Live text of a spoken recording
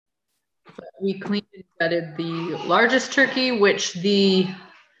we cleaned and gutted the largest turkey, which the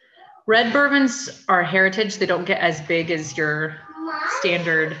red bourbons are heritage. They don't get as big as your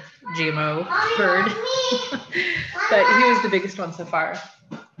standard GMO herd. But he was the biggest one so far.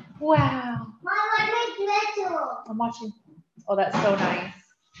 Wow. I'm watching. Oh, that's so nice.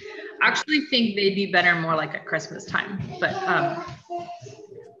 I actually think they'd be better more like at Christmas time. But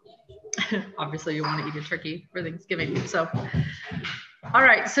obviously you want to eat a turkey for Thanksgiving. So all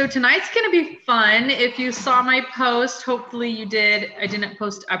right, so tonight's gonna be fun. If you saw my post, hopefully you did. I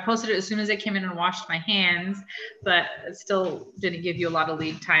posted it as soon as I came in and washed my hands, but it still didn't give you a lot of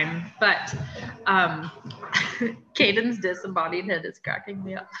lead time. But Caden's disembodied head is cracking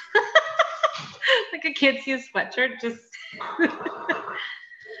me up. Like a kid sees a sweatshirt, just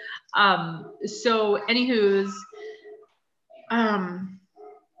so anywho's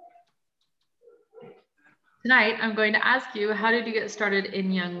tonight, I'm going to ask you, how did you get started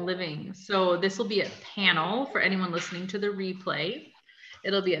in Young Living? So this will be a panel for anyone listening to the replay.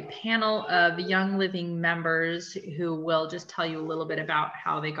 It'll be a panel of Young Living members who will just tell you a little bit about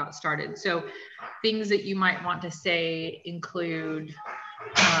how they got started. So things that you might want to say include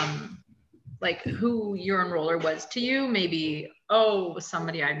like who your enroller was to you, maybe, oh,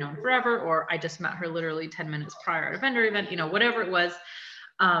 somebody I've known forever, or I just met her literally 10 minutes prior at a vendor event, you know, whatever it was.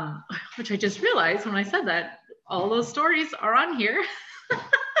 Which I just realized when I said that, all those stories are on here.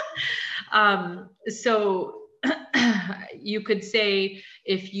 So you could say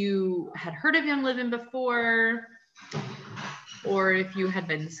if you had heard of Young Living before, or if you had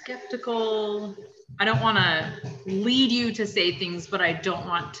been skeptical. I don't want to lead you to say things, but I don't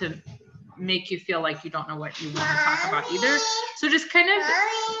want to make you feel like you don't know what you want to talk about either. So just kind of,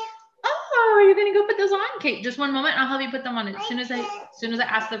 oh, you're gonna go put those on, Kate. Just one moment, I'll help you put them on as soon as I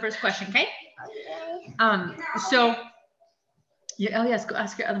ask the first question, okay? So, yeah, oh yes, go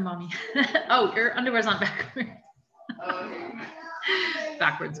ask your other mommy. Oh, your underwear's on backwards.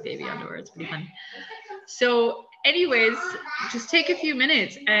 Backwards baby underwear, it's pretty fun. So anyways, just take a few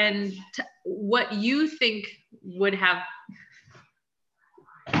minutes and what you think would have.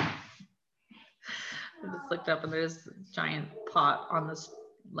 I just looked up and there's a giant pot on this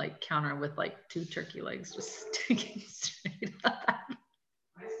like counter with like 2 turkey legs just sticking straight up.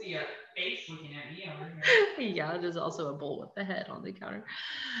 I see a face looking at me over here. Yeah, there's also a bowl with the head on the counter.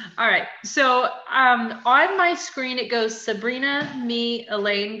 All right, so on my screen it goes Sabrina, me,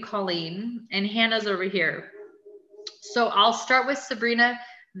 Elaine, Colleen, and Hannah's over here. So I'll start with Sabrina,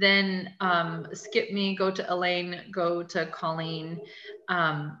 then skip me, go to Elaine, go to Colleen,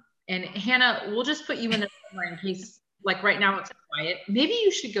 and Hannah, we'll just put you in the in case, like right now it's quiet. Maybe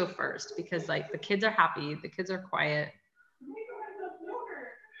you should go first because like the kids are happy, the kids are quiet.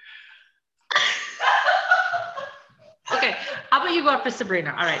 Okay, how about you go after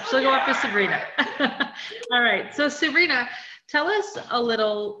Sabrina? All right, she'll go after Sabrina. All right, so Sabrina, tell us a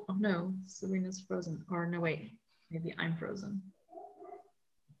little, oh no, Sabrina's frozen, or no, wait, maybe I'm frozen.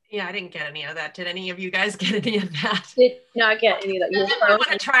 Yeah, I didn't get any of that. Did any of you guys get any of that? Did not get any of that. I want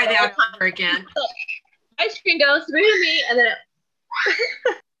to try that over again. My screen goes through me and then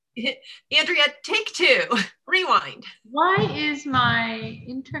it... Andrea, take 2. Rewind. Why is my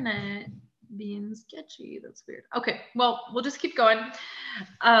internet being sketchy? That's weird. Okay, well, we'll just keep going.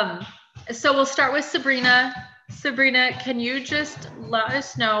 So we'll start with Sabrina. Sabrina, can you just let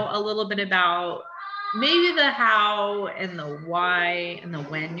us know a little bit about maybe the how and the why and the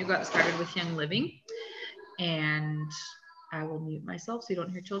when you got started with Young Living? And I will mute myself so you don't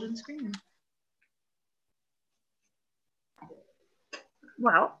hear children screaming.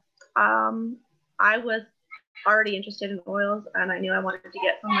 Well, I was already interested in oils and I knew I wanted to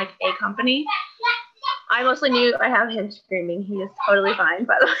get from like a company. I mostly knew I have him screaming. He is totally fine,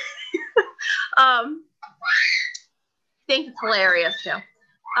 by the way. Thinks it's hilarious too.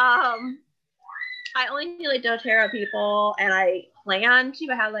 I only knew like doTERRA people and I planned to.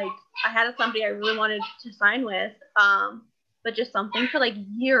 I had somebody I really wanted to sign with, but just something for like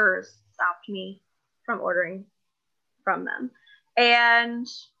years stopped me from ordering from them. And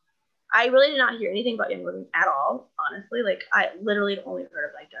I really did not hear anything about Young Living at all, honestly. Like I literally only heard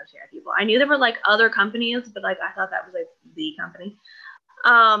of like doTERRA people. I knew there were like other companies, but like I thought that was like the company.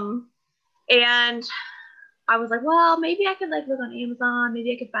 And I was like, well, maybe I could like look on Amazon.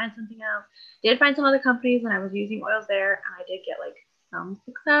 Maybe I could find something else. Did find some other companies and I was using oils there and I did get like some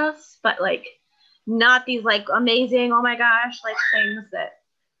success, but like not these like amazing, oh my gosh, like things that,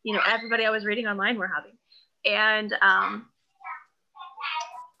 you know, everybody I was reading online were having. And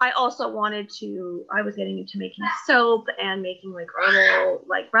I also I was getting into making soap and making like herbal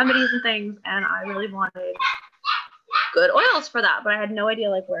like remedies and things. And I really wanted good oils for that, but I had no idea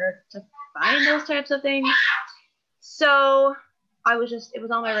like where to find those types of things. So it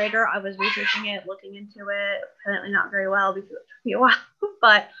was on my radar. I was researching it, looking into it, apparently not very well because it took me a while,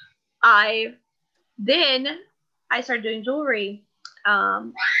 but I started doing jewelry,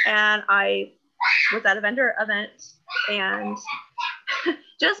 and I was at a vendor event, and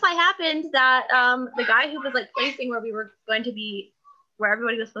just by happened that the guy who was like placing where we were going to be, where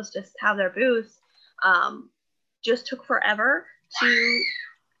everybody was supposed to have their booths, just took forever to,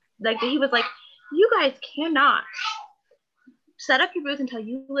 like, he was like, you guys cannot set up your booth until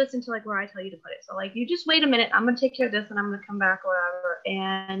you listen to like where I tell you to put it. So like, you just wait a minute, I'm gonna take care of this and I'm gonna come back or whatever.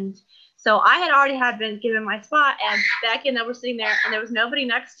 And so I had already been given my spot, and Becky and I were sitting there, and there was nobody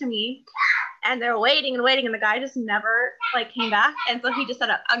next to me, and they were waiting and waiting, and the guy just never like came back. And so he just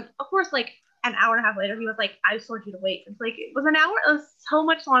set up, of course, like an hour and a half later, he was like, I told you to wait. It's like, it was an hour, it was so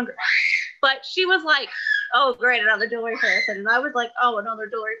much longer. But she was like, oh great, another jewelry person. And I was like, oh, another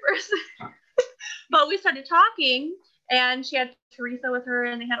jewelry person. But we started talking, and she had Teresa with her,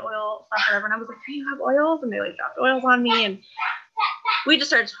 and they had oil stuff, whatever. And I was like, do you have oils? And they like dropped oils on me, and we just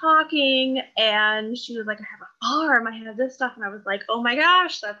started talking. And she was like, I have a farm, I have this stuff. And I was like, oh my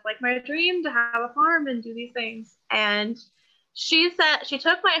gosh, that's like my dream, to have a farm and do these things. And she said, she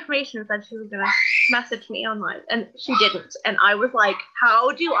took my information and said she was gonna message me online, and she didn't. And I was like,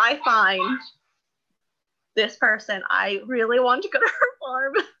 how do I find this person? I really want to go to her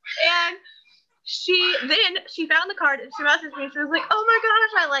farm. And she found the card, and she messaged me. She was like, oh my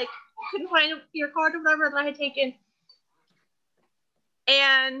gosh, I like couldn't find your card or whatever that I had taken.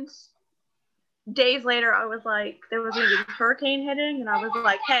 And days later, I was like, there was gonna be a hurricane hitting, and I was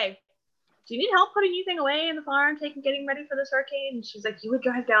like, hey, do you need help putting anything away in the farm, getting ready for this hurricane? And she's like, you would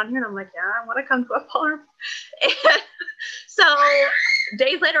drive down here? And I'm like, yeah, I want to come to a farm. And so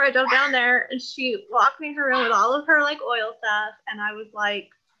days later, I drove down there, and she walked me in her room with all of her like oil stuff, and I was like,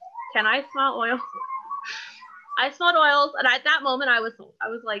 can I smell oil? I smelled oils, and at that moment, I was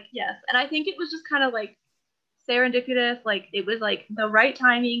like, yes. And I think it was just kind of like serendipitous, like it was like the right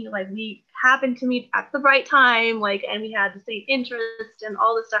timing, like we happened to meet at the right time, like, and we had the same interest and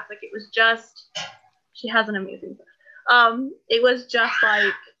all this stuff. Like it was just, she has an amazing it was just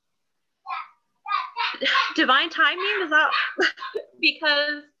like divine timing. Is that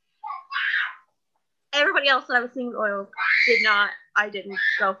because everybody else that I was seeing with oils I didn't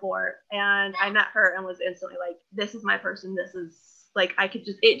go for it. And I met her and was instantly like, this is my person. This is like,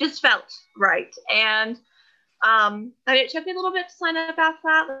 it just felt right. And I mean, it took me a little bit to sign up after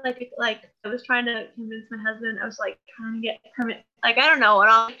that. Like I was trying to convince my husband. I was like trying to get permit. Like, I don't know. And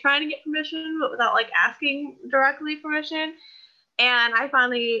I was like, trying to get permission, but without like asking directly permission. And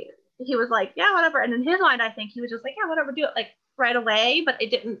he was like, yeah, whatever. And in his mind, I think he was just like, yeah, whatever, do it like right away. But it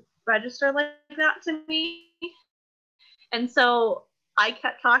didn't register like that to me. And so I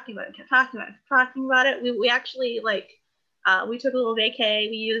kept talking about it. We actually like, we took a little vacay.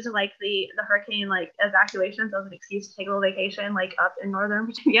 We used like the hurricane like evacuations as an excuse to take a little vacation like up in Northern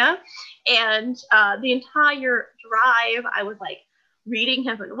Virginia. And the entire drive, I was like reading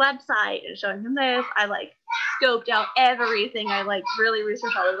him from the website and showing him this. I like scoped out everything. I like really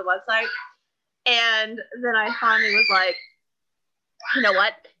researched all over the website. And then I finally was like, you know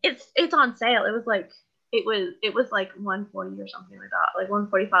what? It's on sale. It was like $140 or something like that, like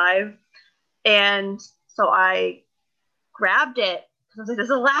 $145. And so I grabbed it because I was like, this is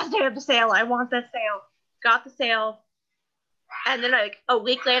the last day of the sale. I want this sale. Got the sale. And then like a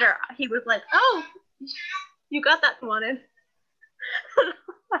week later, he was like, oh, you got that wanted.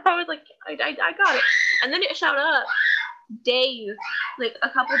 I was like, I got it. And then it showed up like a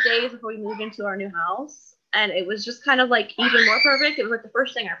couple days before we moved into our new house. And it was just kind of like even more perfect. It was like the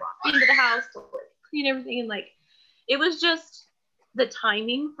first thing I brought into the house to like clean everything. And like, it was just the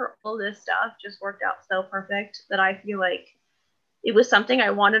timing for all this stuff just worked out so perfect that I feel like it was something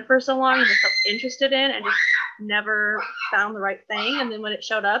I wanted for so long and was so interested in and just never found the right thing. And then when it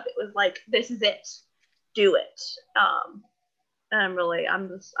showed up, it was like, this is it, do it. And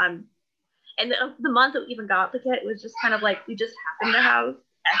and the month that we even got the kit, it was just kind of like, we just happened to have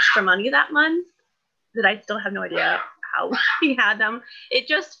extra money that month that I still have no idea how we had them. It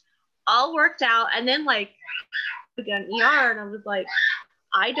just all worked out. And then like, again, ER, and I was like,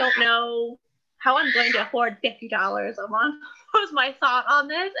 I don't know how I'm going to afford $50 a month was my thought on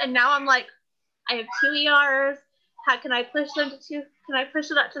this. And now I'm like, I have 2 ERs. How can I push them to 2? Can I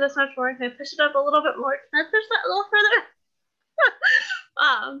push it up to this much more? Can I push it up a little bit more? Can I push that a little further?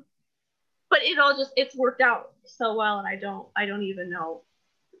 But it's worked out so well. And I don't even know.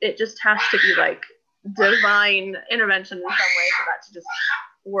 It just has to be like divine intervention in some way for that to just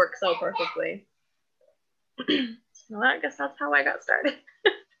work so perfectly. Well, I guess that's how I got started.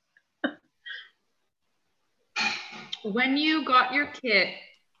 When you got your kit,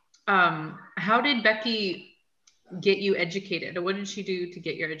 how did Becky get you educated? What did she do to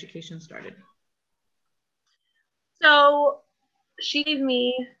get your education started? So she gave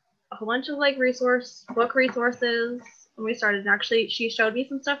me a whole bunch of like book resources when we started. And actually, she showed me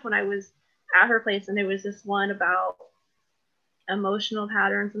some stuff when I was at her place, and there was this one about emotional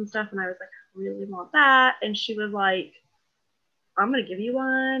patterns and stuff, and I was like, I really want that. And she was like, I'm gonna give you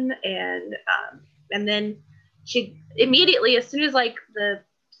one. And then she immediately, as soon as like the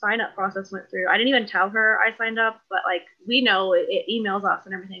sign up process went through, I didn't even tell her I signed up, but like we know it emails us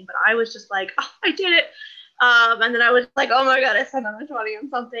and everything, but I was just like, oh, I did it. And then I was like, oh my God, I spent that much money on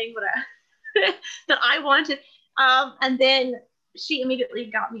something that I wanted. And then she immediately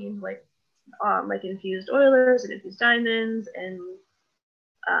got me into like infused oilers and infused diamonds. And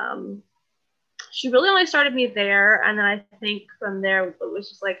she really only started me there. And then I think from there, it was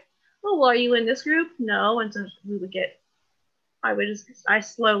just like, oh, well, are you in this group? No. And so I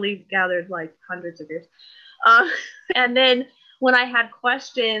slowly gathered like hundreds of groups. And then when I had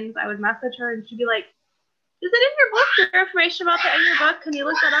questions, I would message her and she'd be like, is it in your book? Is there information about that in your book? Can you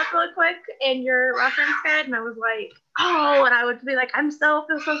look that up really quick in your reference guide? And I was like, oh, and I would be like, I feel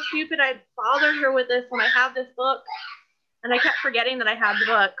so stupid. I bothered her with this when I have this book. And I kept forgetting that I had the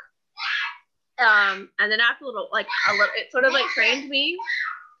book. And then after it sort of like trained me.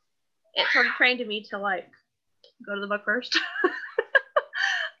 It sort of trained me to like go to the book first.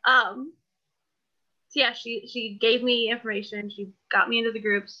 So yeah, she gave me information. She got me into the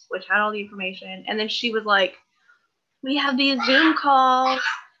groups, which had all the information. And then she was like, we have these Zoom calls.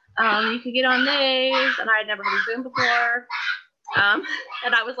 You could get on these. And I had never heard of Zoom before.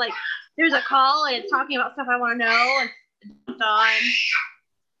 And I was like, there's a call and it's talking about stuff I want to know. And I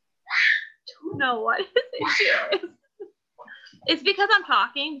don't know what his issue is. It's because I'm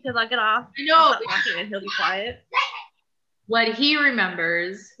talking, because I'll get off. No, talking and he'll be quiet. What he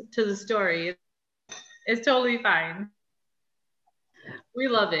remembers to the story is totally fine. We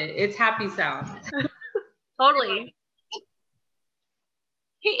love it. It's happy sound. Totally.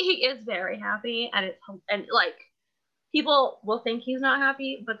 He is very happy, and like people will think he's not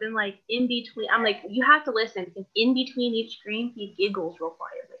happy, but then like in between, I'm like, you have to listen, because in between each scream he giggles real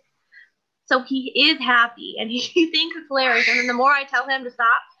quietly. So he is happy and he thinks it's hilarious. And then the more I tell him to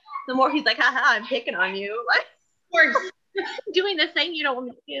stop, the more he's like, haha, I'm picking on you. Like, we're doing this thing you don't want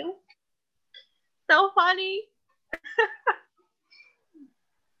me to do. So funny.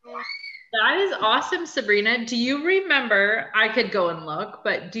 That is awesome, Sabrina. Do you remember, I could go and look,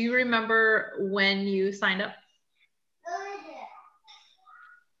 but do you remember when you signed up?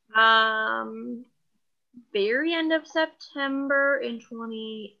 Very end of September in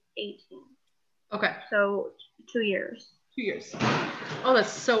 2018. Okay. So 2 years. 2 years. Oh, that's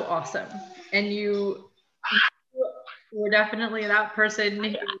so awesome. And you were definitely that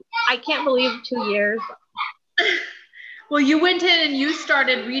person. I can't believe 2 years. Well, you went in and you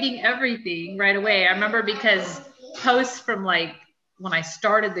started reading everything right away. I remember because posts from like when I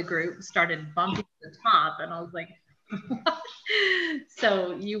started the group started bumping to the top, and I was like,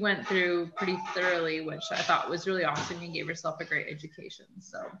 so you went through pretty thoroughly, which I thought was really awesome. You gave yourself a great education.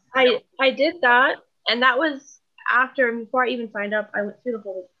 So I did that, and that was before I even signed up. I went through the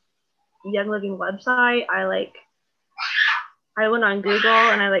whole Young Living website. I went on Google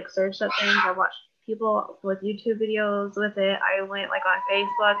and I like searched up things. I watched people with YouTube videos with it. I went like on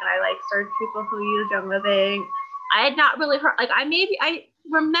Facebook and I like searched people who use Young Living. I had not really heard, like I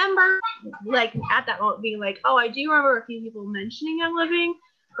remember like at that moment being like, oh, I do remember a few people mentioning Young Living,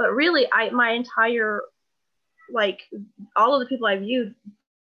 but really my entire, like all of the people I viewed,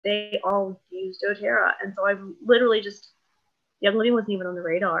 they all used doTERRA. And so I've literally just, Young Living wasn't even on the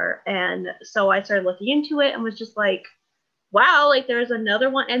radar. And so I started looking into it and was just like, wow, like there's another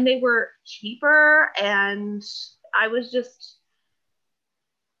one, and they were cheaper, and I was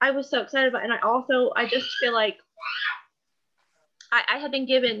so excited about it. And I just feel like I had been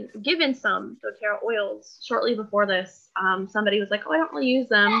given some doTERRA oils shortly before this. Somebody was like, oh, I don't really use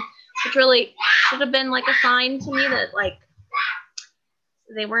them, which really should have been like a sign to me that like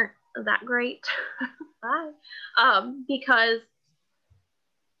they weren't that great. Because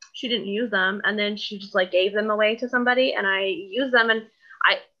she didn't use them, and then she just like gave them away to somebody, and I used them, and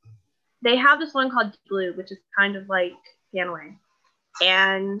they have this one called Deep Blue, which is kind of like Panway,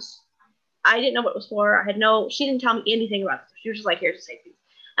 and I didn't know what it was for. She didn't tell me anything about it. She was just like, here, just take these.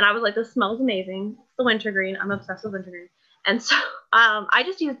 And I was like, this smells amazing. It's the wintergreen. I'm obsessed with wintergreen. And so I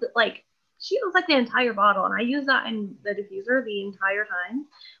just used like she was like the entire bottle, and I use that in the diffuser the entire time,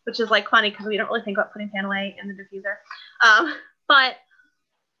 which is like funny because we don't really think about putting pan away in the diffuser. But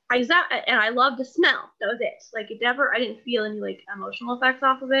I use that, and I love the smell. That was it. Like it never, I didn't feel any like emotional effects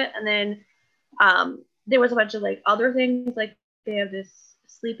off of it. And then there was a bunch of like other things, like they have this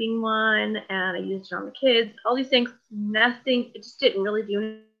sleeping one, and I used it on the kids. All these things, nesting, it just didn't really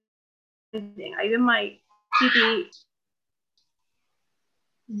do anything. I even my TP.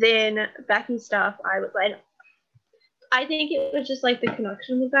 Then Becky stuff, I think it was just like the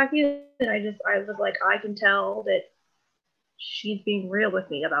connection with Becky that I was like, I can tell that she's being real with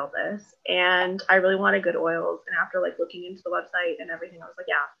me about this, and I really wanted good oils. And after like looking into the website and everything, I was like,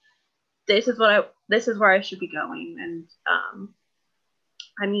 yeah, this is where I should be going. And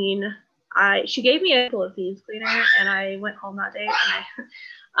I mean, she gave me a couple of thieves cleaner, and I went home that day, and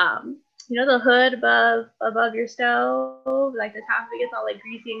I you know, the hood above your stove, like the top of it gets all like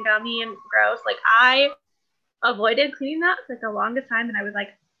greasy and gummy and gross. Like I avoided cleaning that for like the longest time, and I was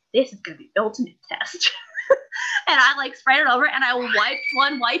like, this is gonna be the ultimate test. And I like sprayed it over, and I wiped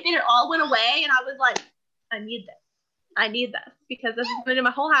one wipe, and it all went away. And I was like, I need this because this is gonna do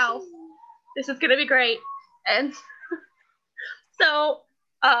my whole house. This is gonna be great. And so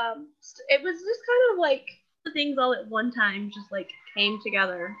it was just kind of like the things all at one time just like came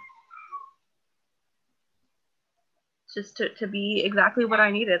together just to be exactly what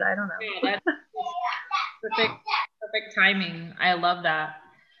I needed. I don't know. Yeah, that's perfect timing. I love that.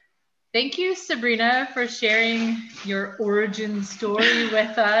 Thank you, Sabrina, for sharing your origin story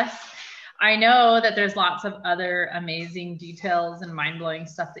with us. I know that there's lots of other amazing details and mind-blowing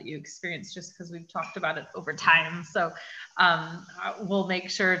stuff that you experienced just because we've talked about it over time. So we'll make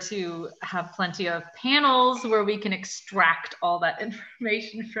sure to have plenty of panels where we can extract all that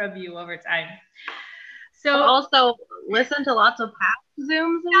information from you over time. So also listen to lots of past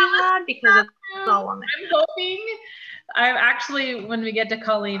Zooms that we had because it's all on there. I'm hoping, I'm actually, when we get to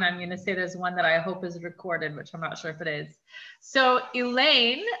Colleen, I'm going to say there's one that I hope is recorded, which I'm not sure if it is. So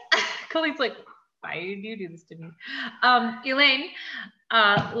Elaine, Colleen's like, why do you do this to me? Elaine,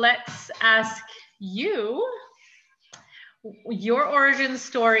 let's ask you your origin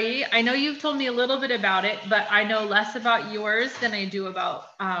story. I know you've told me a little bit about it, but I know less about yours than I do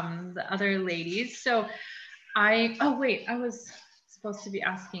about the other ladies. So I was supposed to be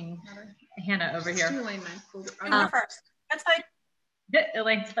asking Hannah over here. Elaine, I'll go first. That's fine.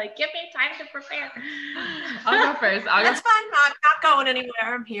 Elaine's like, give me time to prepare. I'll go first. That's fine. I'm not going anywhere.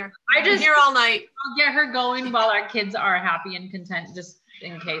 I'm here. I'm here all night. I'll get her going while our kids are happy and content, just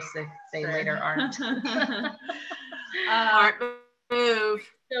in case they later aren't. Move.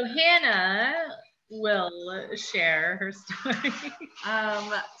 So Hannah will share her story.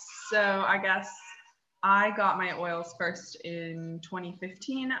 So I guess I got my oils first in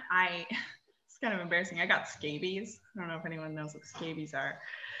 2015. It's kind of embarrassing. I got scabies. I don't know if anyone knows what scabies are,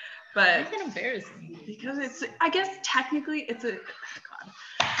 but It's kind of embarrassing because I guess technically it's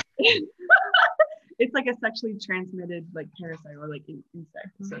it's like a sexually transmitted like parasite or like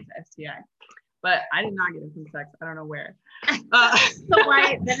insect, so it's STI. But I did not get it from sex. I don't know where. So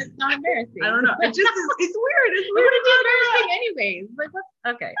why then it's not embarrassing? I don't know. It's weird. It's weird. It would be embarrassing anyways. Like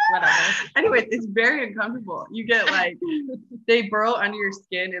okay, whatever. Anyways, it's very uncomfortable. You get like they burrow under your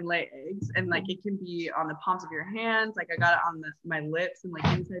skin and lay eggs, and like it can be on the palms of your hands. Like I got it on my lips and like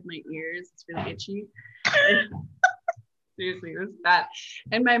inside my ears. It's really itchy. Seriously, it was bad.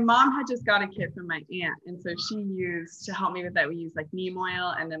 And my mom had just got a kit from my aunt, and so she used to help me with that. We used like neem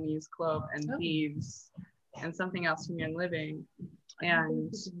oil, and then we used clove and thieves and something else from Young Living.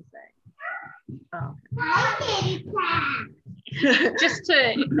 And just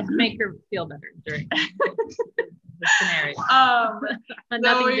to make her feel better during the scenario. Had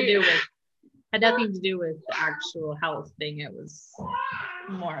nothing to do with the actual health thing. It was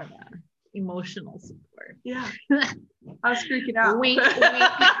more of a emotional support. Yeah. I was freaking out. Wink,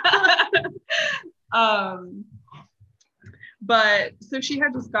 but so she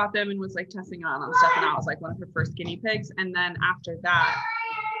had just got them and was like testing on stuff, and I was like one of her first guinea pigs. And then after that,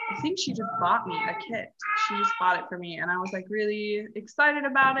 I think she just bought me a kit. She just bought it for me, and I was like really excited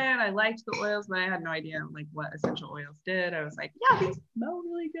about it. I liked the oils, but I had no idea like what essential oils did. I was like, yeah, these smell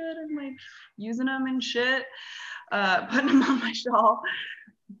really good. I'm like using them and shit, putting them on my shawl.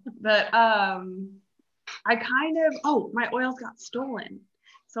 But my oils got stolen.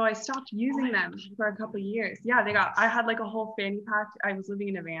 So I stopped using them for a couple of years. Yeah, I had like a whole fanny pack. I was living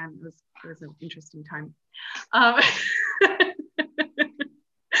in a van. It was an interesting time.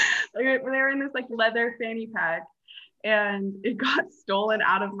 They were in this like leather fanny pack, and it got stolen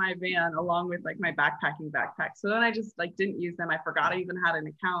out of my van along with like my backpack. So then I just like didn't use them. I forgot I even had an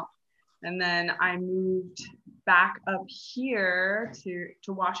account. And then I moved back up here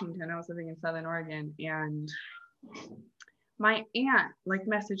to Washington. I was living in Southern Oregon, and my aunt like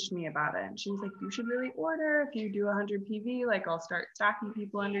messaged me about it, and she was like, you should really order. If you do 100 PV, like I'll start stacking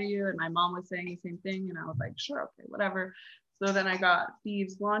people under you. And my mom was saying the same thing, and I was like, sure, okay, whatever. So then I got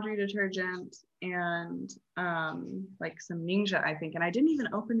Thieves laundry detergent and like some Ninja, I think. And I didn't even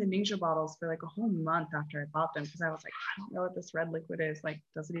open the Ninja bottles for like a whole month after I bought them, because I was like, I don't know what this red liquid is. Like,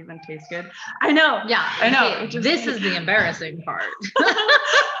 does it even taste good? I know. Yeah, I know. This is the embarrassing part.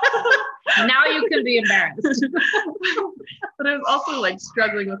 Now you can be embarrassed. But I was also like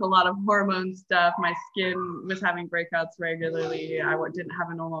struggling with a lot of hormone stuff. My skin was having breakouts regularly. I didn't have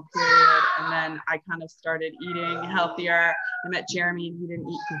a normal period. And then I kind of started eating healthier. I met Jeremy and he didn't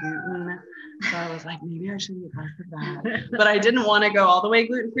eat gluten. So I was like, maybe I should eat less of that. But I didn't want to go all the way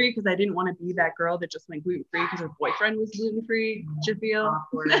gluten-free, because I didn't want to be that girl that just went gluten-free because her boyfriend was gluten-free. Did you feel?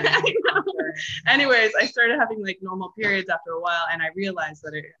 Awkward. Anyways, I started having like normal periods after a while, and I realized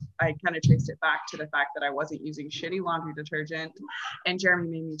that I kind of traced it back to the fact that I wasn't using shitty laundry detergent, and Jeremy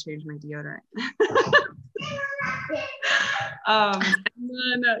made me change my deodorant. And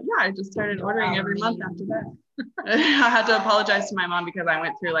then I just started ordering every month after that. I had to apologize to my mom because I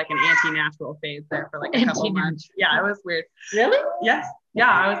went through like an anti-natural phase there for like a couple months. Yeah, it was weird. Really? Yes. Yeah,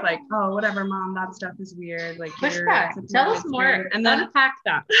 I was like, oh, whatever, mom, that stuff is weird. Like, tell us more, weird. And then unpack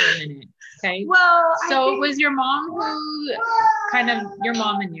that for a minute. Okay. Well, so it was your mom who kind of, your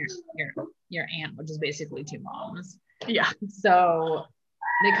mom and your aunt, which is basically two moms. Yeah. So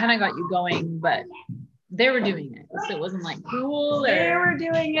they kind of got you going, but they were doing it. So it wasn't like cool. They were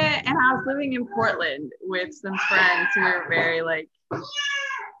doing it. And I was living in Portland with some friends who were very like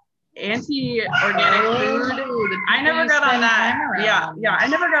anti-organic food. I never got on that. Yeah. I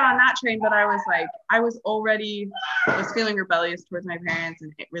never got on that train, but I was feeling rebellious towards my parents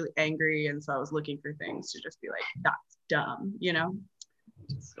and really angry. And so I was looking for things to just be like, that's dumb, you know?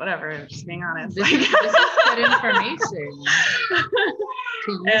 Just whatever, just being honest. This is good information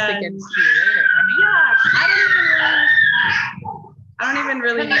to use against you later. I don't even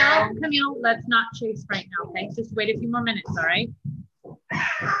really know. Camille, let's not chase right now, okay? Just wait a few more minutes, all right?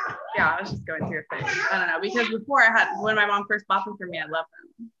 Yeah, I was just going through a phase. I don't know, because before when my mom first bought them for me, I loved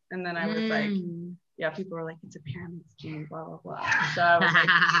them. And then I was like, people were like, it's a pyramid scheme, blah, blah, blah. So I was like,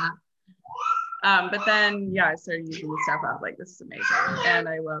 but then, I started using the stuff. I was like, this is amazing. And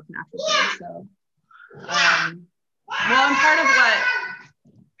I love natural things. So, and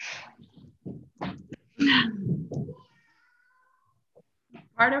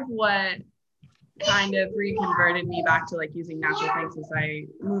part of what kind of reconverted me back to like using natural things is I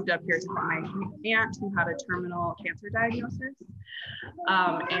moved up here to my aunt who had a terminal cancer diagnosis.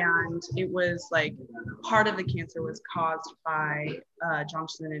 And it was like part of the cancer was caused by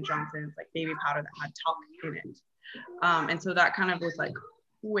Johnson & Johnson's like baby powder that had talc in it. And so that kind of was like,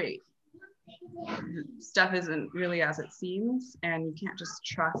 wait, stuff isn't really as it seems, and you can't just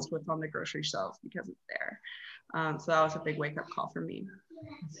trust what's on the grocery shelves because it's there. So that was a big wake-up call for me.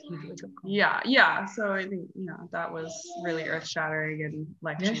 Yeah. So I think that was really earth-shattering and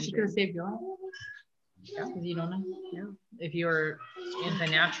life-changing. Yeah, she could have saved your life. Yeah, because you don't know. Yeah, if you were into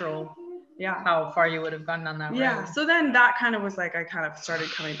natural, how far you would have gone down that road. Yeah. So then that kind of was like I kind of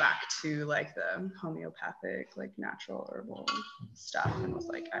started coming back to like the homeopathic, like natural herbal stuff, and was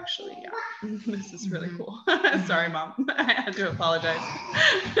like, actually, this is really cool. Sorry, Mom, I had to apologize.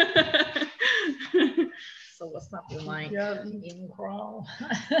 So what's something like in crawl?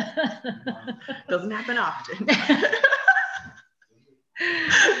 Doesn't happen often.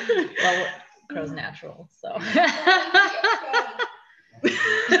 Well, crow's natural, so.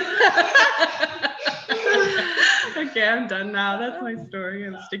 Okay, I'm done now. That's my story.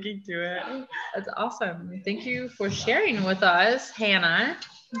 I'm sticking to it. That's awesome. Thank you for sharing with us, Hannah.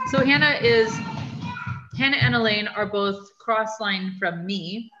 So Hannah and Elaine are both cross-line from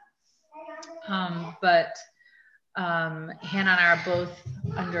me, but Hannah and I are both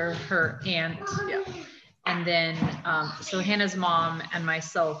under her aunt. Yeah. And then, so Hannah's mom and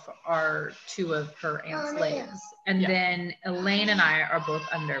myself are two of her aunt's legs. And then Elaine and I are both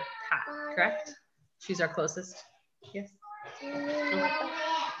under Pat, correct? She's our closest. Yes.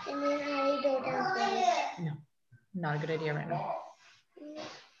 No, not a good idea right now.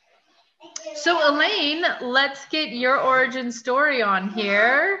 So Elaine, let's get your origin story on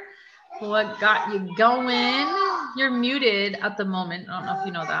here. What got you going? You're muted at the moment. I don't know if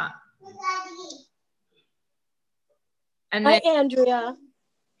you know that. And then, hi, Andrea.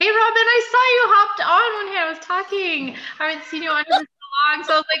 Hey, Robin, I saw you hopped on when Hannah was talking. I haven't seen you on here for so long,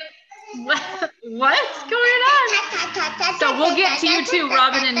 so I was like, what's going on? So we'll get to you too,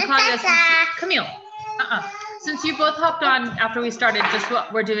 Robin and Claudia. Camille. Since you both hopped on after we started, just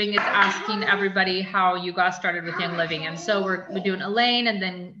what we're doing is asking everybody how you got started with Young Living. And so we're doing Elaine, and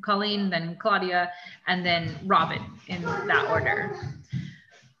then Colleen, then Claudia, and then Robin in that order.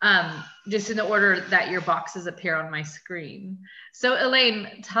 Just in the order that your boxes appear on my screen. So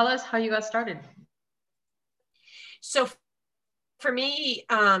Elaine, tell us how you got started. So for me,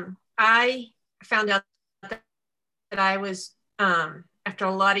 I found out that I was, after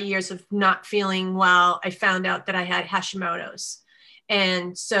a lot of years of not feeling well, I found out that I had Hashimoto's.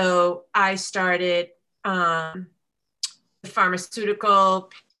 And so I started pharmaceutical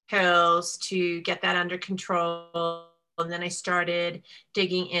pills to get that under control. And then I started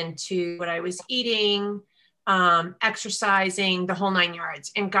digging into what I was eating, exercising, the whole 9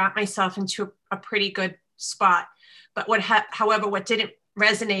 yards, and got myself into a pretty good spot. But however, what didn't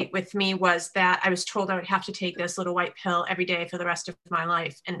resonate with me was that I was told I would have to take this little white pill every day for the rest of my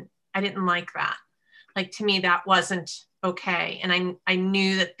life. And I didn't like that. Like, to me, that wasn't okay. And I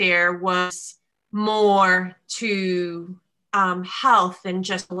knew that there was more to health than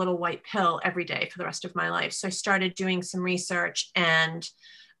just a little white pill every day for the rest of my life. So I started doing some research, and,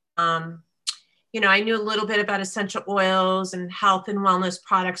 I knew a little bit about essential oils and health and wellness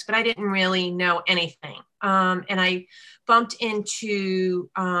products, but I didn't really know anything. And I bumped into,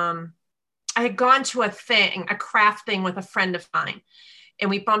 I had gone to a craft thing with a friend of mine, and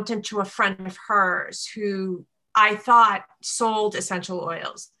we bumped into a friend of hers who I thought sold essential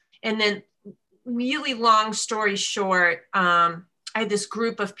oils. And then, really long story short, I had this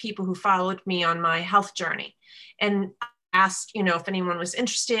group of people who followed me on my health journey, and asked, if anyone was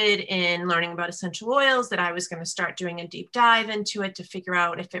interested in learning about essential oils, that I was going to start doing a deep dive into it to figure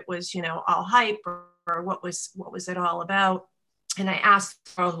out if it was, all hype or what was it all about. And I asked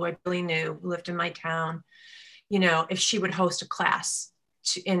a girl who I really knew, who lived in my town, if she would host a class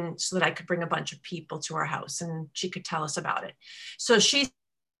so that I could bring a bunch of people to her house and she could tell us about it. So she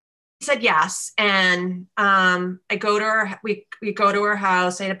said yes. And I go to her, we go to her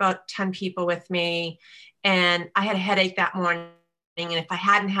house. I had about 10 people with me, and I had a headache that morning. And if I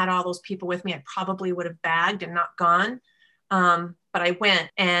hadn't had all those people with me, I probably would have bagged and not gone. But I went,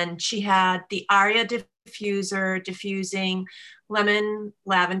 and she had the Aria diffuser diffusing lemon,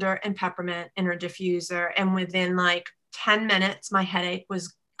 lavender, and peppermint in her diffuser. And within like 10 minutes, my headache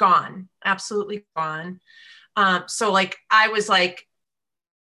was gone, absolutely gone. So like, I was like,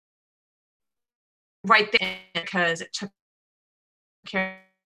 right there, because it took care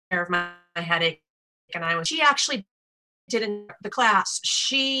of my headache. And she actually did in the class.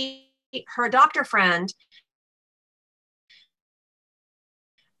 Her doctor friend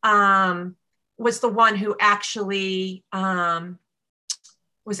was the one who actually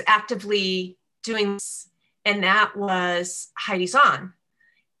was actively doing this, and that was Heidi Zahn.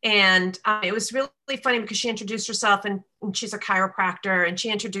 And it was really funny because she introduced herself, and she's a chiropractor, and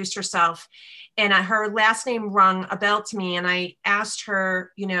she introduced herself, and her last name rung a bell to me. And I asked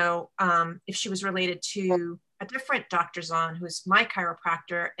her, if she was related to a different Dr. Zahn, who's my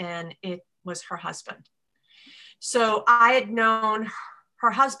chiropractor, and it was her husband. So I had known her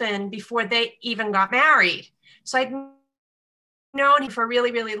husband before they even got married. So I'd known him for a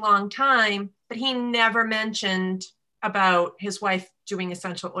really, really long time, but he never mentioned about his wife doing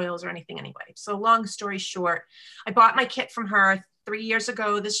essential oils or anything anyway. So long story short, I bought my kit from her 3 years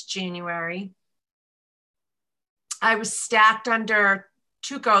ago this January. I was stacked under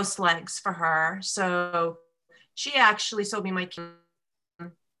 2 ghost legs for her. So she actually sold me my kit.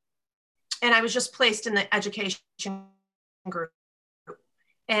 And I was just placed in the education group.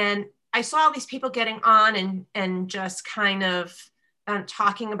 And I saw all these people getting on and just kind of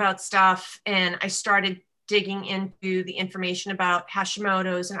talking about stuff. And I started digging into the information about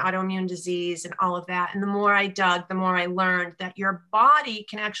Hashimoto's and autoimmune disease and all of that. And the more I dug, the more I learned that your body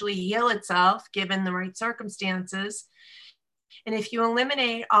can actually heal itself given the right circumstances. And if you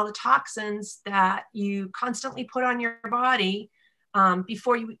eliminate all the toxins that you constantly put on your body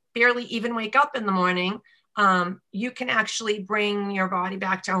before you barely even wake up in the morning, you can actually bring your body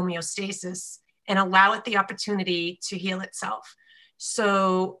back to homeostasis and allow it the opportunity to heal itself.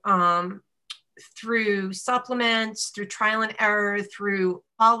 So through supplements, through trial and error, through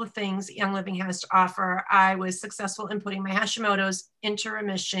all the things that Young Living has to offer, I was successful in putting my Hashimoto's into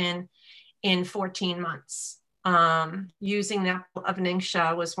remission in 14 months. Using the apple of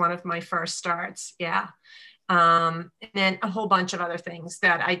Ningxia was one of my first starts. Yeah. And then a whole bunch of other things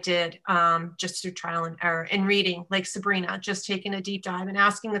that I did just through trial and error and reading, like Sabrina, just taking a deep dive and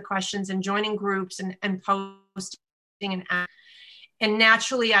asking the questions and joining groups and posting and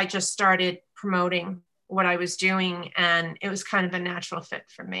naturally I just started promoting what I was doing. And it was kind of a natural fit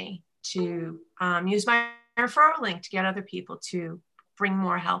for me to use my referral link to get other people to bring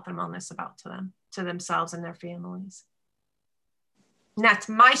more health and wellness about to themselves and their families. And that's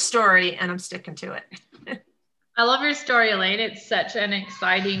my story, and I'm sticking to it. I love your story, Elaine. It's such an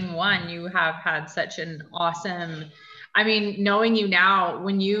exciting one. You have had such an awesome, I mean, knowing you now,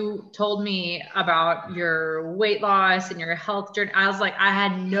 when you told me about your weight loss and your health journey, I was like, I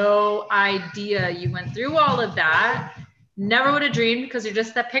had no idea you went through all of that. Never would have dreamed, because you're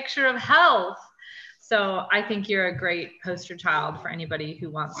just that picture of health. So I think you're a great poster child for anybody who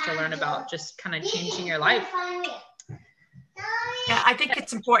wants to learn about just kind of changing your life. Yeah, I think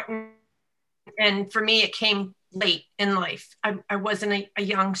it's important. And for me, it came late in life. I wasn't a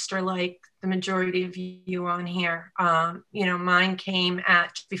youngster like the majority of you on here. You know, mine came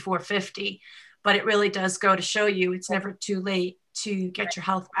at before 50, but it really does go to show you it's never too late to get your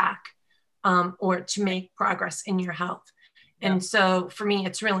health back, or to make progress in your health. Yeah. And so for me,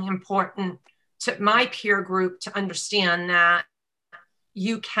 it's really important to my peer group to understand that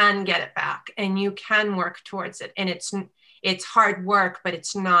you can get it back and you can work towards it. And it's hard work, but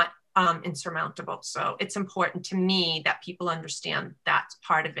it's not insurmountable. So it's important to me that people understand that's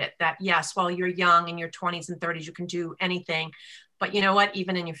part of it, that yes, while you're young in your 20s and 30s, you can do anything, but you know what,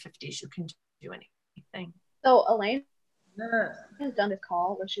 even in your 50s, you can do anything. So Elaine has done this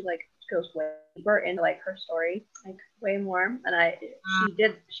call where she like goes way deeper into like her story, like way more. And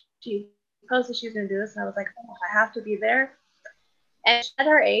she posted she was going to do this, and I was like, oh, I have to be there. And she had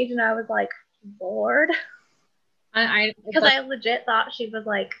her age, and I was like bored. Because I legit thought she was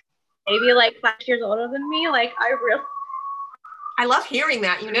like maybe like 5 years older than me. Like I love hearing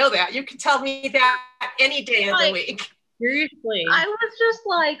that. You know that. You can tell me that any day of the week. Seriously. I was just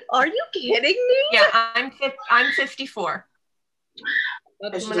like, are you kidding me? Yeah, I'm 54.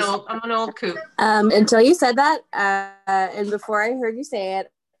 I'm an old coot. Until you said that, and before I heard you say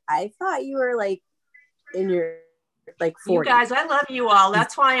it, I thought you were like in your like 40s. You guys, I love you all.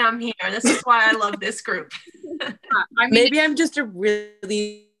 That's why I'm here. This is why I love this group. Maybe I'm just a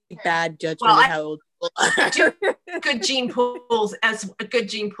really bad judgment of how old people are. Good gene pool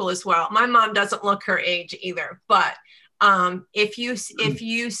as well. My mom doesn't look her age either, but if you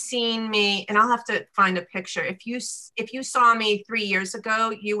seen me, and I'll have to find a picture, if you saw me 3 years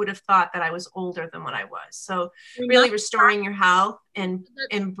ago, you would have thought that I was older than what I was. So really restoring your health and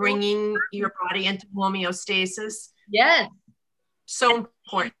bringing your body into homeostasis. Yes. So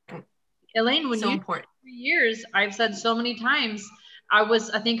important. Elaine, when you 3 years, I've said so many times, I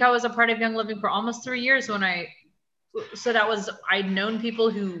think I was a part of Young Living for almost 3 years I'd known people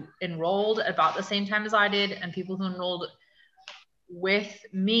who enrolled about the same time as I did, and people who enrolled with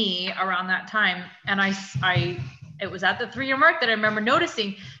me around that time. And it was at the 3-year mark that I remember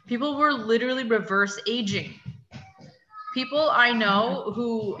noticing people were literally reverse aging. People I know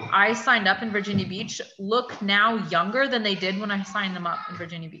who I signed up in Virginia Beach look now younger than they did when I signed them up in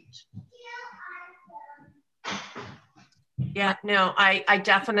Virginia Beach. Yeah, no, I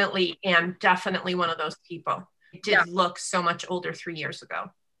definitely am one of those people. It did look so much older 3 years ago.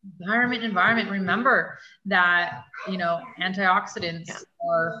 Environment. Remember that, antioxidants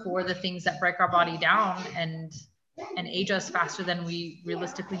are for the things that break our body down and age us faster than we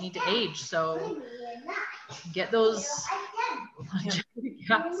realistically need to age. So get those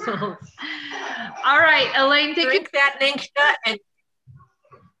capsules. All right, Elaine, drink that Ningxia and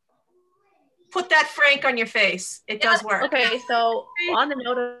put that Frank on your face. It does work. Okay, so on the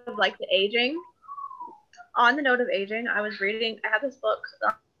note of like the aging, I was reading, I have this book,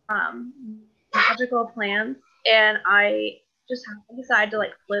 Magical Plants, and I just decided to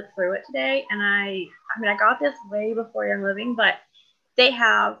like flip through it today. And I got this way before Young Living, but they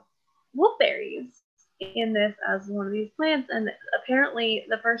have wolfberries in this as one of these plants. And apparently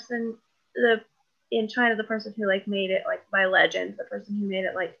in China, the person who like made it, like by legend, the person who made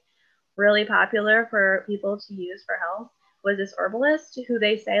it like really popular for people to use for health was this herbalist who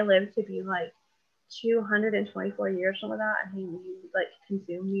they say lived to be like 224 years, some of that, and he like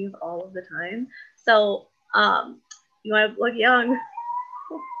consumed these all of the time. So you want to look young,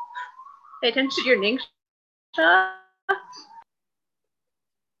 pay attention to your Ningxia.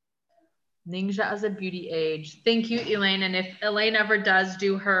 Ningxia as a beauty age. Thank you, Elaine. And if Elaine ever does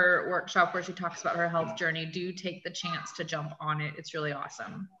do her workshop where she talks about her health journey, do take the chance to jump on it. It's really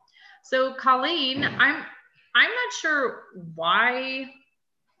awesome. So Colleen, I'm not sure why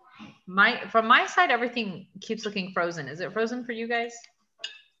from my side, everything keeps looking frozen. Is it frozen for you guys?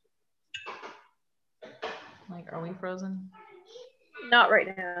 Like, are we frozen? Not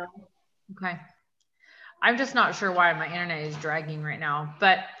right now. Okay. I'm just not sure why my internet is dragging right now,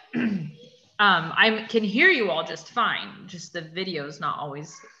 but I can hear you all just fine. Just the video's not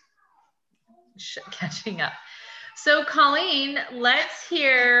always catching up. So Colleen, let's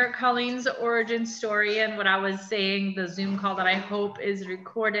hear Colleen's origin story. And what I was saying, the Zoom call that I hope is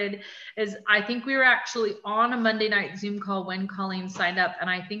recorded is I think we were actually on a Monday night Zoom call when Colleen signed up. And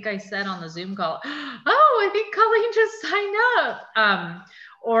I think I said on the Zoom call, oh, I think Colleen just signed up.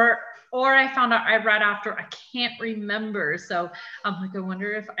 Or I found out right after, I can't remember. So I'm like, I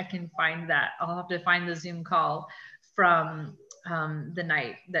wonder if I can find that. I'll have to find the Zoom call from the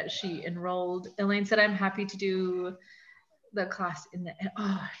night that she enrolled. Elaine said, I'm happy to do the class in the,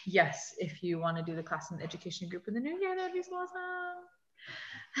 oh yes, if you want to do the class in the education group in the new year, that'd be so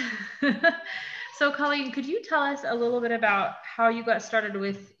awesome. So Colleen, could you tell us a little bit about how you got started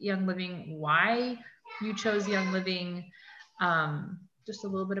with Young Living, why you chose Young Living, just a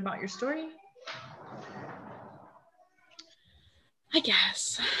little bit about your story? I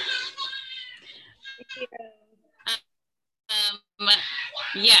guess.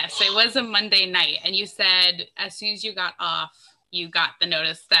 Yes, it was a Monday night, and you said as soon as you got off, you got the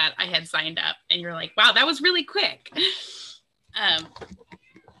notice that I had signed up, and you're like, wow, that was really quick.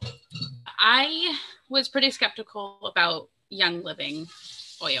 I was pretty skeptical about Young Living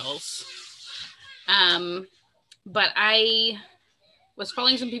oils, but I was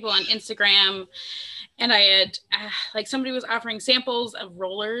following some people on Instagram, and I had like somebody was offering samples of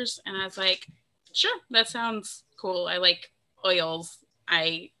rollers, and I was like, sure, that sounds cool. I like oils.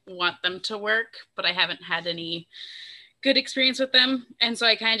 I want them to work, but I haven't had any good experience with them. And so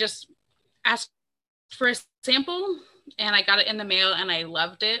I kind of just asked for a sample, and I got it in the mail, and I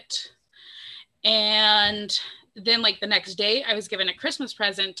loved it. And then like the next day I was given a Christmas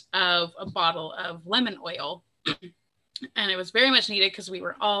present of a bottle of lemon oil. And it was very much needed because we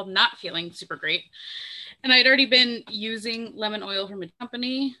were all not feeling super great. And I'd already been using lemon oil from a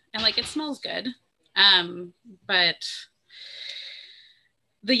company, and like it smells good. But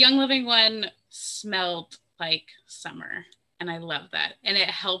the Young Living one smelled like summer, and I love that. And it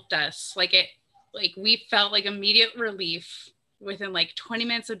helped us. Like we felt like immediate relief within like 20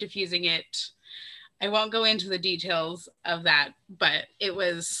 minutes of diffusing it. I won't go into the details of that, but it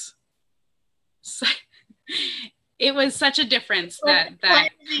was it was such a difference that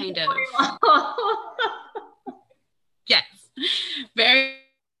kind of yes, very,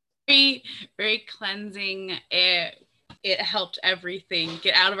 very, very cleansing. It helped everything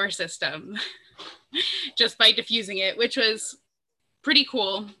get out of our system just by diffusing it, which was pretty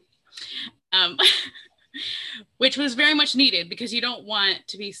cool. Which was very much needed because you don't want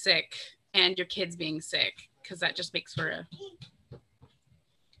to be sick and your kids being sick, because that just makes for a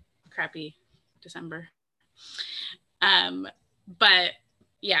crappy December. But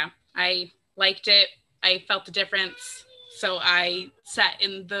yeah, I liked it. I felt the difference. So I sat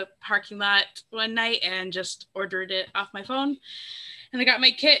in the parking lot one night and just ordered it off my phone, and I got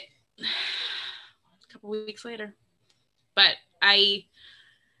my kit a couple weeks later. But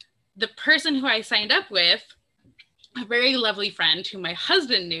the person who I signed up with, a very lovely friend who my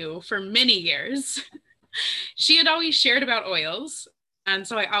husband knew for many years, she had always shared about oils. And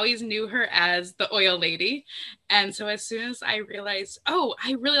so I always knew her as the oil lady. And so as soon as I realized, oh,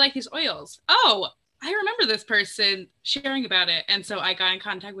 I really like these oils. Oh, I remember this person sharing about it. And so I got in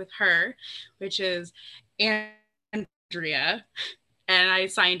contact with her, which is Andrea, and I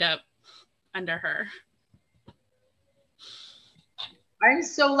signed up under her. I'm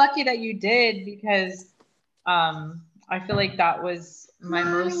so lucky that you did, because I feel like that was my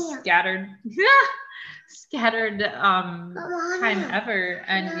most scattered time ever,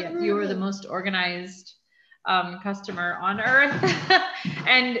 and yet you were the most organized customer on earth.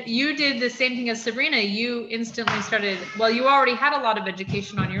 And you did the same thing as Sabrina. You instantly started, well, you already had a lot of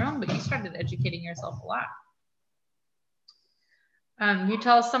education on your own, but you started educating yourself a lot. You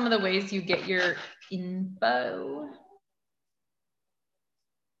tell us some of the ways you get your info.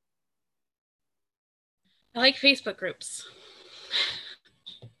 I like Facebook groups.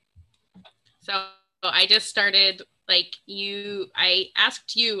 So I just started, like, I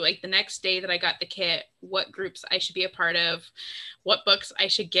asked you, like, the next day that I got the kit, what groups I should be a part of, what books I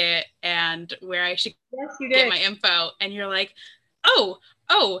should get, and where I should get my info. And you're like, oh,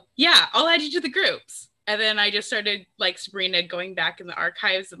 yeah, I'll add you to the groups. And then I just started, like Sabrina, going back in the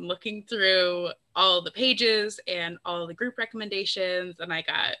archives and looking through all the pages and all the group recommendations. And I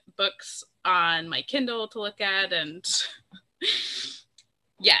got books on my Kindle to look at, and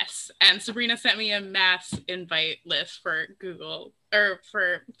yes. And Sabrina sent me a mass invite list for Google or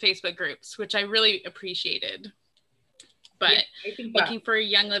for Facebook groups, which I really appreciated. But yeah, looking for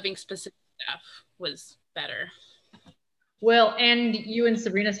Young Living specific stuff was better. Well, and you and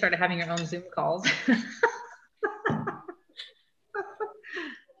Sabrina started having your own Zoom calls.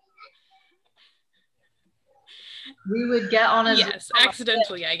 We would get on a Yes,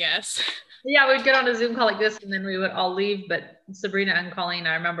 accidentally, I guess. Yeah, we'd get on a Zoom call like this and then we would all leave. But Sabrina and Colleen,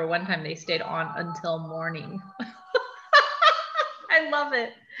 I remember one time they stayed on until morning. I love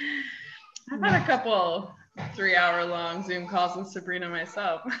it. I've had a couple 3-hour-long Zoom calls with Sabrina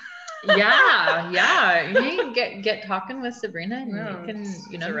myself. Yeah. You can get talking with Sabrina and you can,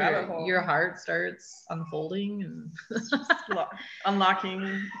 you know, your heart starts unfolding and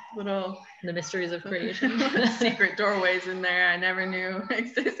unlocking little the mysteries of creation. Secret doorways in there I never knew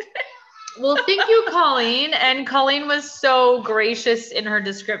existed. Well, thank you, Colleen. And Colleen was so gracious in her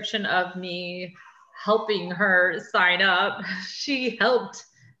description of me helping her sign up. She helped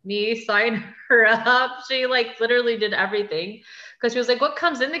me sign her up. She like literally did everything because she was like, what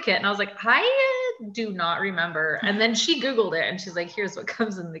comes in the kit? And I was like, I do not remember. And then she Googled it and she's like, here's what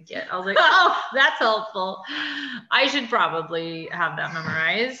comes in the kit. I was like, oh, that's helpful. I should probably have that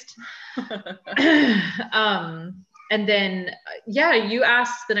memorized. And then, yeah, you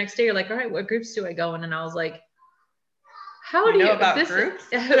asked the next day, you're like, all right, what groups do I go in? And I was like, how do you know about groups?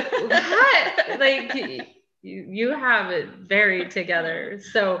 What? Like, you have it very together.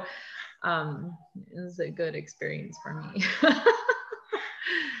 So it was a good experience for me.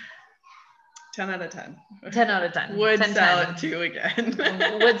 10 out of 10. 10 out of 10. Would 10, sell 10. it to again.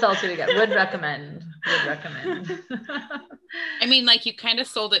 Would sell to again. Would recommend. I mean, like you kind of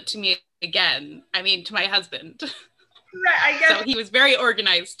sold it to me again. I mean, to my husband. Right, I guess. So he was very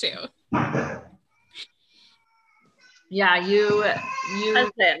organized too. Yeah, you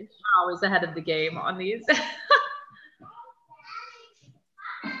Husband. are always ahead of the game on these.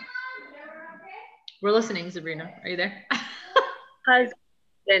 We're listening, Sabrina. Are you there?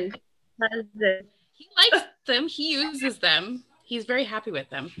 Husband. He likes them. He uses them. He's very happy with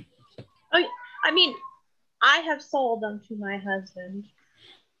them. Oh, I mean, I have sold them to my husband.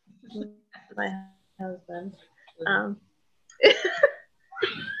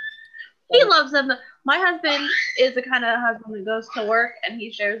 He loves them. My husband is the kind of husband that goes to work and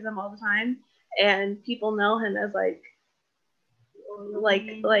he shares them all the time, and people know him as like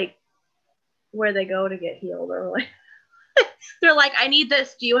where they go to get healed, or like they're like, I need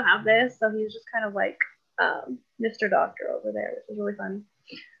this, do you have this? So he's just kind of like Mr. Doctor over there, which is really fun.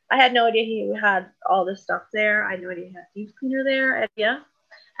 I had no idea he had all this stuff there. I had no idea he had a deep cleaner there.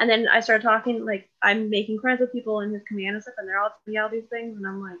 And then I started talking, like, I'm making friends with people in his command and stuff, and they're all telling me all these things, and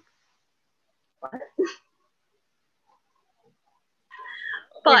I'm like, what?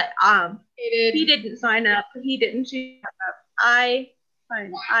 But he didn't sign up. He didn't sign up. I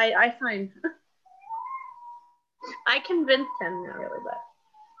signed. I convinced him not really, but.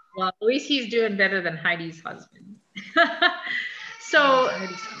 Well, at least he's doing better than Heidi's husband. So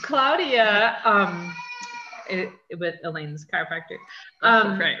Claudia, with Elaine's chiropractor.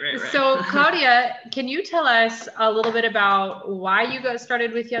 Right. So Claudia, can you tell us a little bit about why you got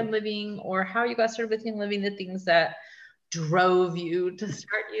started with Young Living, or how you got started with Young Living, the things that drove you to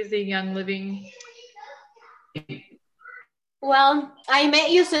start using Young Living? Well, I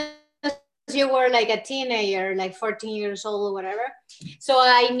met you since you were like a teenager, like 14 years old or whatever. So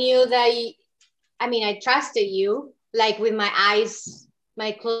I knew that, I trusted you, like with my eyes,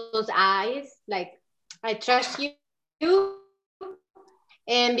 my closed eyes, like I trust you.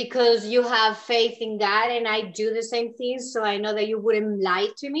 And because you have faith in God and I do the same things, so I know that you wouldn't lie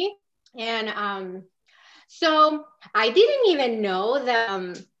to me. And so I didn't even know that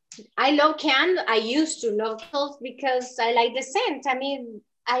I love candles. I used to love candles because I like the scent.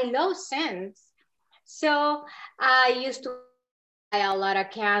 I love scents. So I used to buy a lot of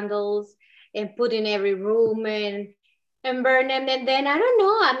candles and put in every room and burn them. And then I don't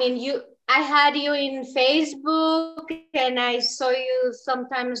know. I had you in Facebook and I saw you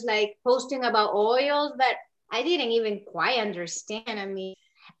sometimes like posting about oils that I didn't even quite understand.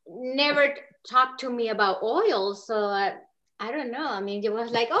 Never talked to me about oils. So I don't know. It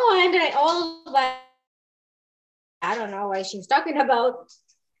was like, and oil, but I don't know what she's talking about.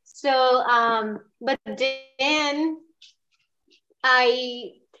 So, but then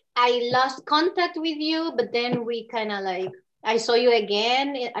I lost contact with you, but then we kind of like, I saw you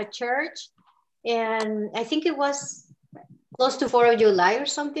again at church, and I think it was close to 4th of July or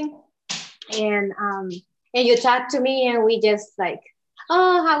something. And you talked to me, and we just like,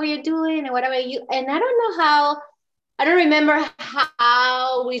 oh, how are you doing? And whatever and I don't remember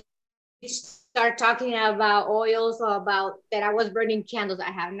how we start talking about oils or about that I was burning candles.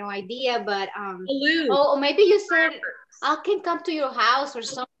 I have no idea, but or maybe you said I can come to your house or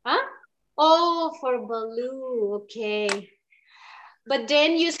something. Huh? Oh, for Baloo. Okay. But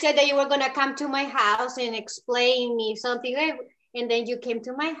then you said that you were gonna come to my house and explain me something, and then you came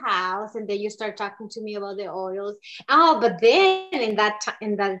to my house, and then you start talking to me about the oils. Oh, but then in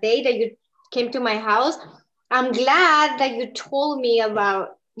that day that you came to my house, I'm glad that you told me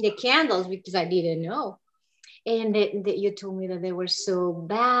about the candles because I didn't know, and that you told me that they were so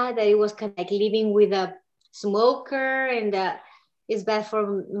bad that it was kind of like living with a smoker, and that it's bad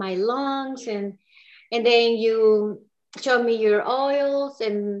for my lungs, and then you showed me your oils,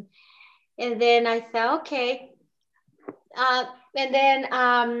 and then I thought, okay. And then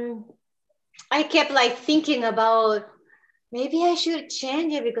I kept like thinking about maybe I should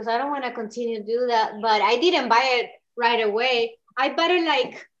change it because I don't want to continue to do that. But I didn't buy it right away. I bought it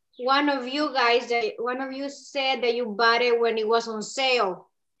like one of you said that you bought it when it was on sale.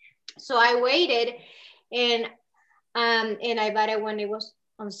 So I waited, and I bought it when it was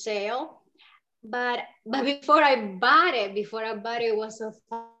on sale. But before I bought it, it was so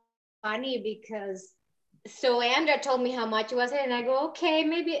funny because Andrea told me how much was it, and I go, okay,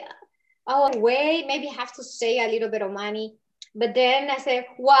 maybe I'll wait, maybe have to save a little bit of money. But then I said,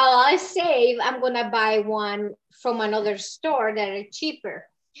 while I save, I'm gonna buy one from another store that are cheaper.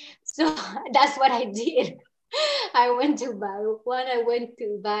 So that's what I did. I went to buy one. I went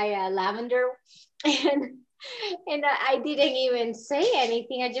to buy a lavender, and I didn't even say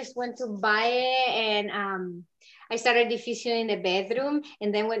anything. I just went to buy it, and I started diffusing in the bedroom.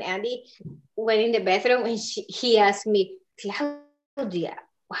 And then when Andy went in the bathroom, and he asked me, Claudia,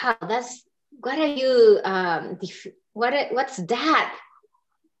 wow, what are you? What's that?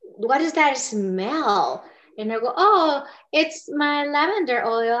 What is that smell? And I go, oh, it's my lavender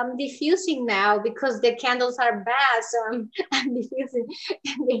oil. I'm diffusing now because the candles are bad. So I'm diffusing.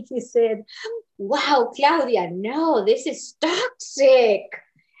 And then he said, wow, Claudia, no, this is toxic.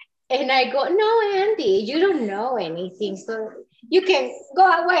 And I go, no, Andy, you don't know anything. So you can go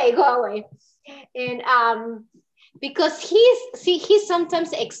away. And because he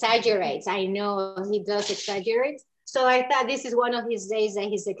sometimes exaggerates. I know he does exaggerate. So I thought this is one of his days that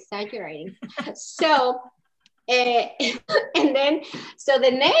he's exaggerating. So, and then, so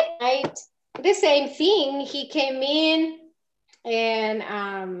the next night, the same thing, he came in,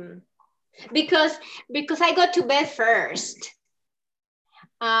 and because I got to bed first,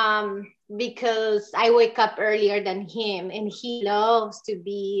 because I wake up earlier than him, and he loves to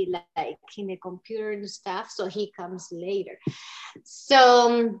be like in the computer and stuff, so he comes later.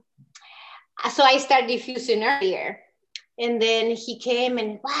 So I started diffusing earlier. And then he came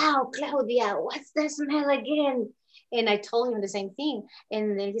and, wow, Claudia, what's that smell again? And I told him the same thing.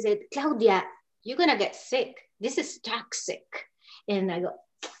 And then he said, Claudia, you're going to get sick. This is toxic. And I go,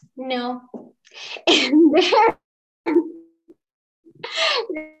 no. And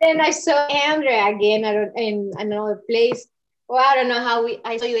then I saw Andrea again in another place. Well, I don't know how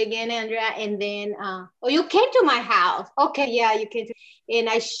I saw you again, Andrea. And then, oh, you came to my house. Okay, yeah, you came to, and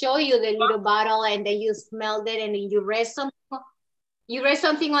I show you the little bottle, and then you smelled it, and then you read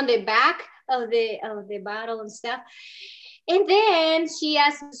something on the back of the bottle and stuff. And then she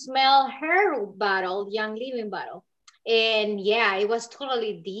asked me to smell her bottle, Young Living bottle. And yeah, it was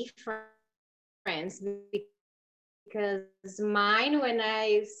totally different because mine, when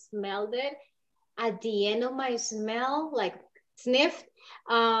I smelled it, at the end of my smell, like sniffed,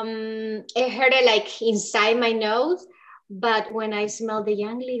 it hurt it like inside my nose. But when I smelled the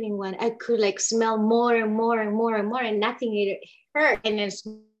Young Living one, I could like smell more and more and more and more, and nothing it hurt. And it's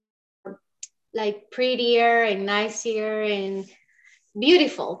like prettier and nicer and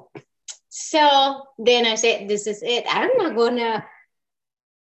beautiful. So then I said, this is it. I'm not gonna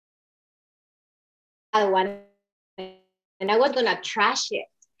one, and I was gonna trash it.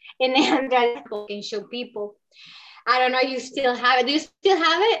 And then I can show people. I don't know, you still have it. Do you still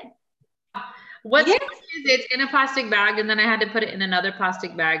have it? What's is it's in a plastic bag, and then I had to put it in another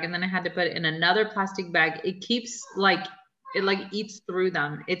plastic bag, and then I had to put it in another plastic bag. It keeps like, it like eats through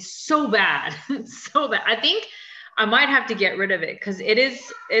them. It's so bad. It's so bad. I think I might have to get rid of it because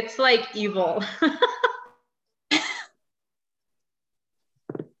it's like evil. I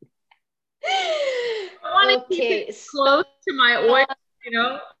want to keep it close to my oil, you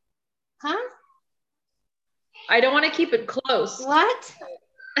know? Huh? I don't want to keep it close. What?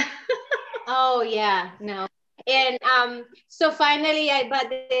 Oh yeah, no. And so finally I bought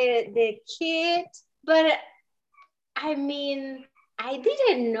the kit, but I mean, I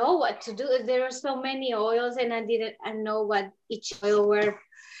didn't know what to do. There were so many oils, and I didn't know what each oil were.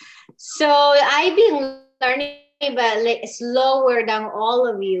 So I've been learning, but like slower than all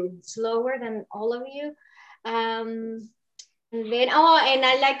of you. then, oh, and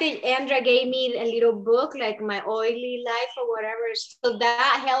I like that Andrea gave me a little book, like My Oily Life or whatever. So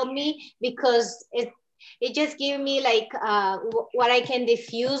that helped me because it just gave me like what I can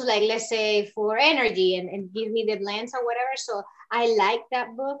diffuse, like let's say for energy and give me the blends or whatever. So I like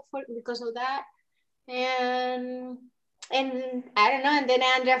that book because of that. And I don't know. And then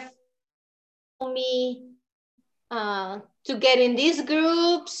Andrea told me to get in these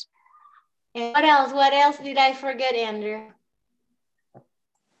groups. And what else? What else did I forget, Andrea?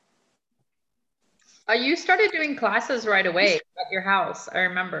 You started doing classes right away at your house. I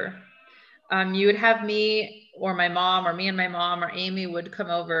remember. You would have me or my mom or me and my mom or Amy would come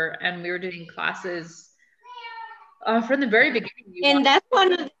over and we were doing classes from the very beginning. And that's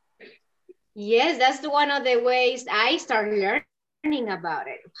one of the, yes, that's the one of the ways I started learning about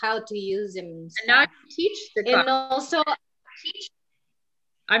it, how to use them. And now you teach the class. And also,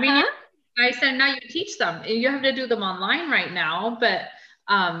 I mean, I said now you teach them. You have to do them online right now, but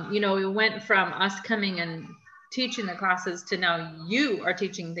you know, we went from us coming and teaching the classes to now you are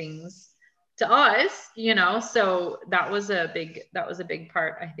teaching things to us, you know, so that was a big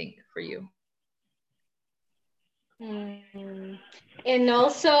part, I think, for you. And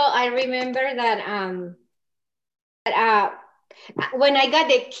also I remember that when I got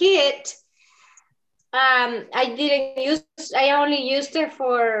the kit, I only used it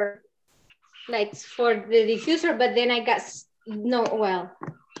for the diffuser, but then I got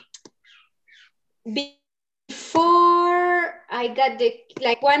before I got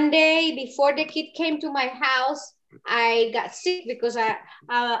one day before the kid came to my house, I got sick because I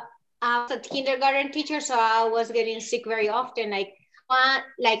was a kindergarten teacher, so I was getting sick very often. Like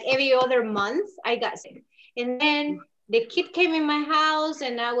every other month, I got sick. And then the kid came in my house,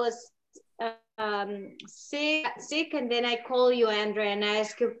 and I was sick. And then I called you, Andrea, and I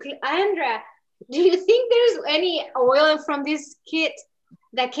asked you, Andrea, do you think there's any oil from this kit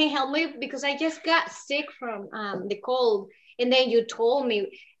that can help me, because I just got sick from the cold? And then you told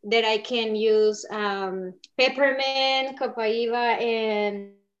me that I can use peppermint, copaiba,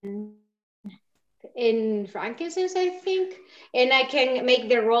 and frankincense, I think, and I can make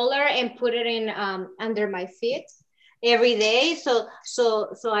the roller and put it in under my feet every day, so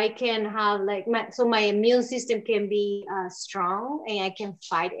I can have my immune system can be strong, and I can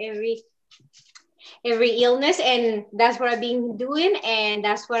fight every illness. And that's what I've been doing, and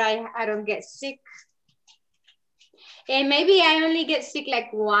that's what I don't get sick. And maybe I only get sick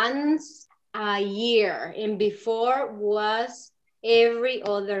like once a year, and before was every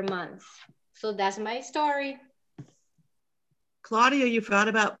other month. So that's my story. Claudia, you forgot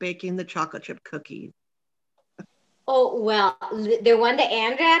about baking the chocolate chip cookies. Oh, well, the one that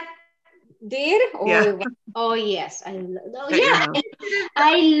Andrea did? Yeah. Oh, yes. I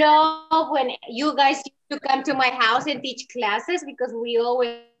love when you guys used to come to my house and teach classes, because we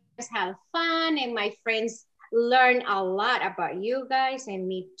always have fun, and my friends learn a lot about you guys and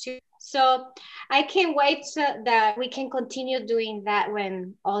me too. So I can't wait that we can continue doing that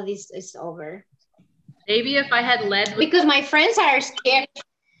when all this is over. Maybe if I had led because my friends are scared.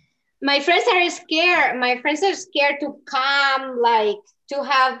 My friends are scared. My friends are scared to come, like to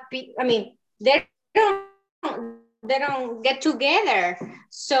have. I mean, they don't get together.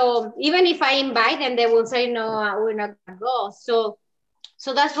 So even if I invite them, they will say no, we're not gonna go. So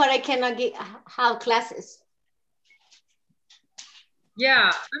that's what I cannot have classes.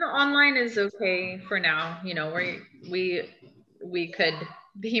 Yeah, online is okay for now. You know, we could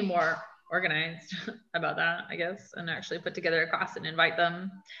be more organized about that, I guess, and actually put together a class and invite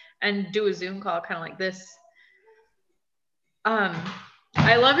them and do a Zoom call kind of like this.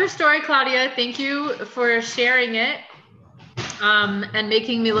 I love your story, Claudia. Thank you for sharing it and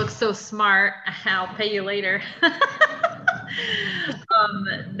making me look so smart. I'll pay you later.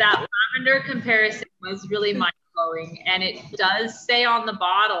 That lavender comparison was really mind-blowing, and it does say on the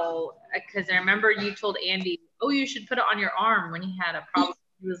bottle, because I remember you told Andy, oh, you should put it on your arm when he had a problem.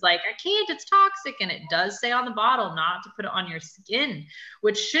 He was like, I can't, it's toxic. And it does say on the bottle not to put it on your skin,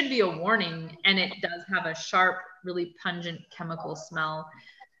 which should be a warning. And it does have a sharp, really pungent chemical smell,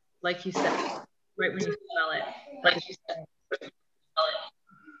 like you said, right when you smell it. Like you said.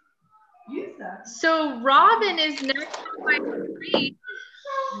 So Robin is next on my screen.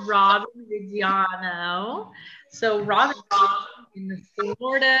 Robin Vigiano. So Robin in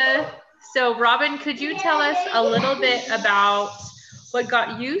Florida. So Robin, could you tell us a little bit about what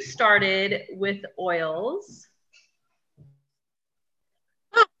got you started with oils?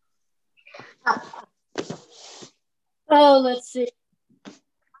 Oh, let's see.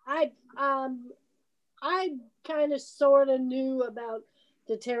 I kind of sort of knew about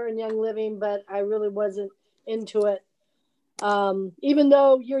doTERRA and Young Living, but I really wasn't into it. Even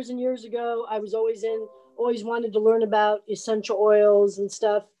though years and years ago, I was always wanted to learn about essential oils and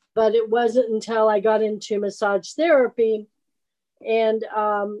stuff, but it wasn't until I got into massage therapy, and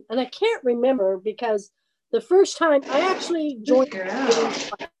I can't remember because the first time I actually joined,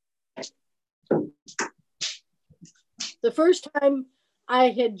 the first time I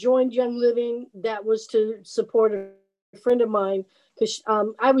had joined Young Living, that was to support a friend of mine, because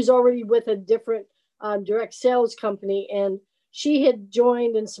I was already with a different direct sales company, and she had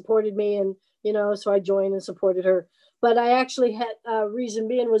joined and supported me, and so I joined and supported her. But I actually had reason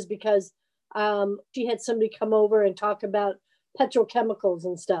being was because she had somebody come over and talk about petrochemicals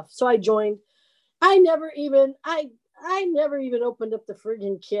and stuff. So I joined. I never even opened up the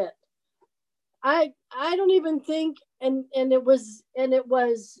friggin' kit. I don't even think, and it was, and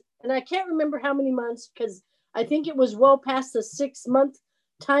I can't remember how many months, because I think it was well past the 6 month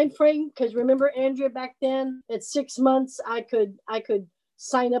time frame. Because remember, Andrea, back then at 6 months I could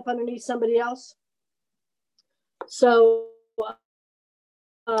sign up underneath somebody else. So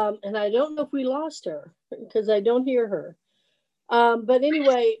and I don't know if we lost her because I don't hear her. But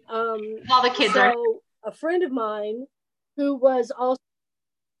anyway, all the kids are. A friend of mine who was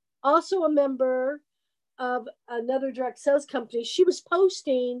also a member of another direct sales company, she was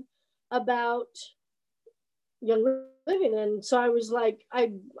posting about Young Living, and so I was like,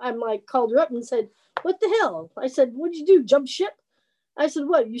 I'm like, called her up and said, "What the hell?" I said, "What'd you do? Jump ship?" I said,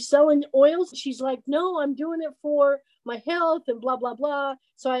 "What, you selling oils?" She's like, "No, I'm doing it for my health and blah blah blah."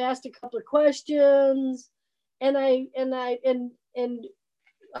 So I asked a couple of questions, and the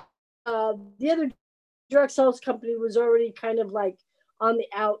other direct sales company was already kind of like on the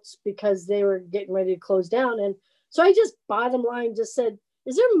outs because they were getting ready to close down. And so I just bottom line just said,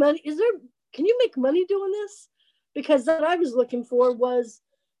 "Is there money? Can you make money doing this?" Because what I was looking for was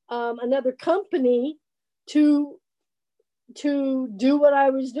another company to do what I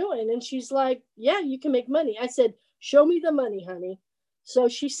was doing. And she's like, "Yeah, you can make money." I said, "Show me the money, honey." So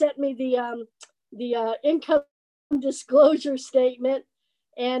she sent me the income disclosure statement,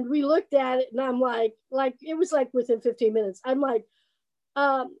 and we looked at it, and I'm like it was like within 15 minutes. I'm like,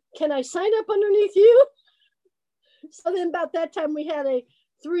 "Can I sign up underneath you?" So then about that time we had a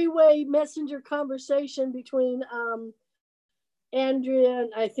 3-way messenger conversation between Andrea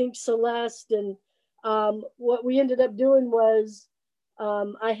and I think Celeste, and what we ended up doing was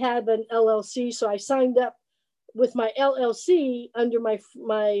I have an LLC, so I signed up with my LLC under my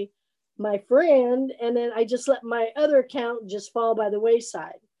friend, and then I just let my other account just fall by the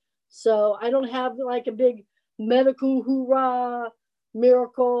wayside. So I don't have like a big medical hoorah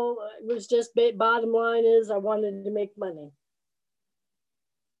miracle. It was just bottom line is I wanted to make money.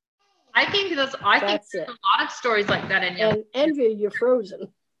 I think there's a lot of stories like that in Young. And Andrea, you're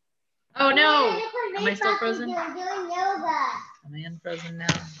frozen. Oh no! Am I still frozen? Am I unfrozen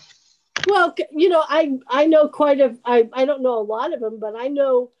now? Well, I know I don't know a lot of them, but I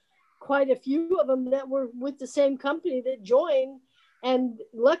know quite a few of them that were with the same company that joined, and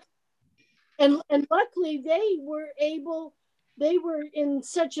luckily they were in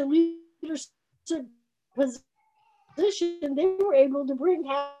such a leadership position, they were able to bring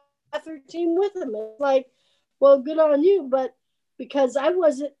half their team with them. It's like, well, good on you, but because I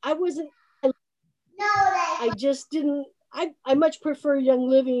wasn't I just didn't. I much prefer Young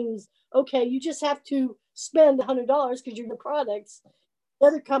Living's. Okay, you just have to spend $100 because you're the products. The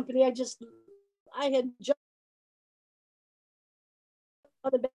other company, I had jumped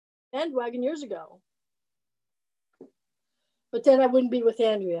on the bandwagon years ago, but then I wouldn't be with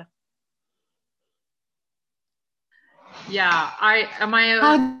Andrea. Yeah,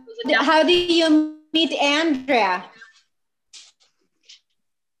 How do you meet Andrea?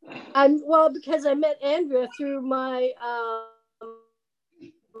 Because I met Andrea through my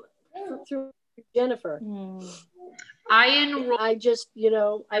through Jennifer. I just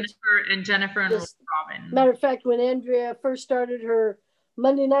Jennifer and Robin. Matter of fact, when Andrea first started her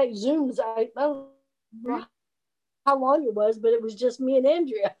Monday night Zooms, I don't know how long it was, but it was just me and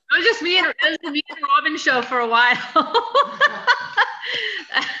Andrea. It was just me and Robin show for a while.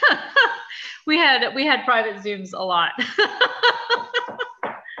 we had private Zooms a lot.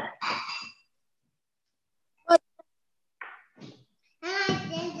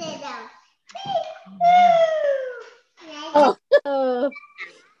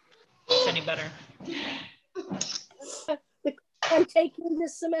 It's any better. I'm taking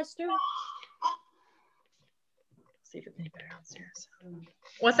this semester. See if it's any better downstairs.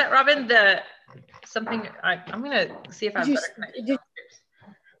 What's that, Robin? I'm gonna see if I have better connection downstairs.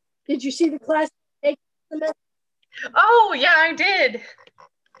 Did you see the class take semester? Oh yeah, I did.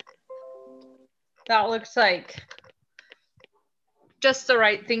 That looks like just the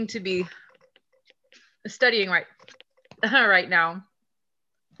right thing to be studying right now.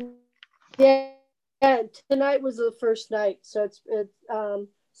 Yeah, tonight was the first night, so it's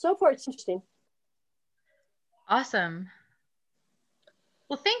so far it's interesting. Awesome.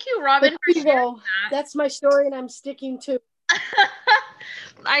 Well, thank you, Robin, for sharing that. That's my story, and I'm sticking to.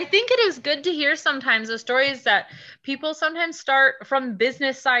 I think it is good to hear sometimes the stories that people sometimes start from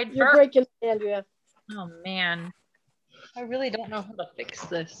business side You're first. breaking, Andrea. Oh man, I really don't know how to fix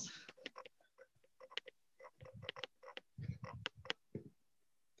this.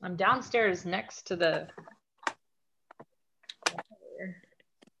 I'm downstairs next to the.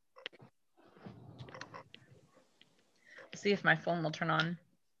 See if my phone will turn on.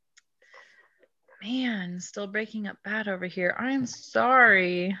 Man, still breaking up bad over here. I'm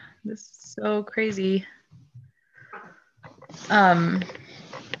sorry. This is so crazy. Can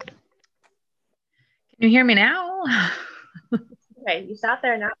you hear me now? Okay, you sat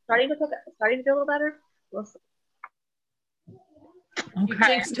there now. Starting to feel a little better.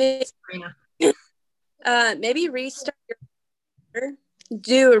 Okay. Maybe restart your router.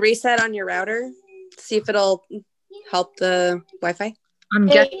 Do a reset on your router. See if it'll help the Wi-Fi. I'm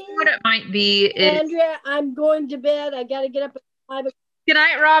guessing what it might be is. Andrea, I'm going to bed. I got to get up at 5 o'clock. Good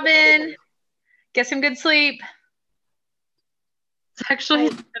night, Robin. Get some good sleep. It's actually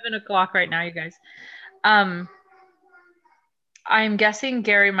 7 o'clock right now, you guys. I'm guessing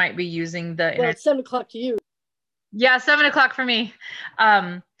Gary might be using the internet. Well, it's 7 o'clock to you. Yeah, 7 o'clock for me.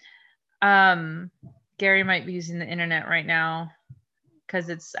 Gary might be using the internet right now because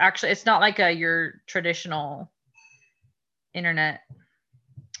it's not like your traditional internet.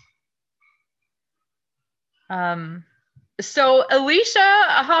 So Alicia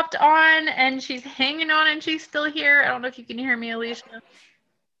hopped on and she's hanging on and she's still here. I don't know if you can hear me, Alicia,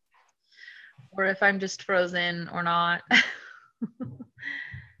 or if I'm just frozen or not.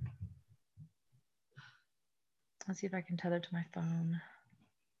 Let's see if I can tether to my phone.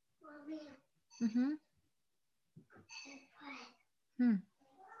 Mm-hmm.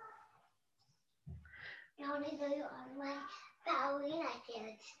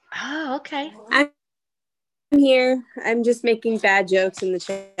 Oh, okay. I'm here. I'm just making bad jokes in the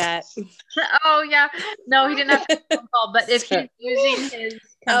chat. Oh yeah. No, he didn't have to phone call, but if he's using his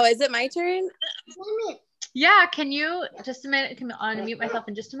Oh, is it my turn? Yeah, can you just a minute? Can I unmute myself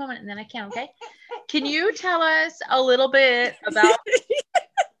in just a moment and then I can, okay? Can you tell us a little bit about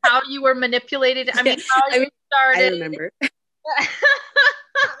how you were manipulated? I mean, how you started. I remember.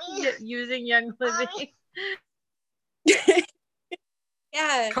 Using Young Living.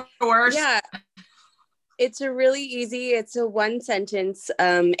 Yeah. Coerce. Yeah. It's a really easy, it's a one sentence.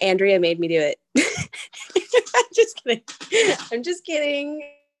 Andrea made me do it. I'm just kidding. I'm just kidding.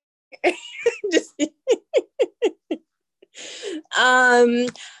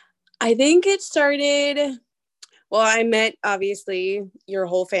 I think it started, well, I met obviously your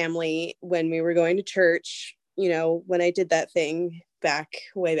whole family when we were going to church, when I did that thing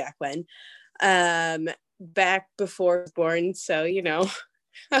way back when, back before I was born. So,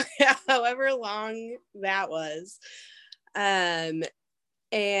 however long that was. And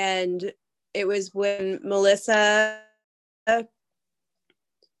it was when Melissa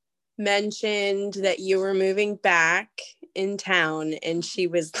mentioned that you were moving back in town, and she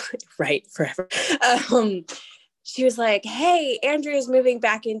was right forever. She was like, hey, Andrea's moving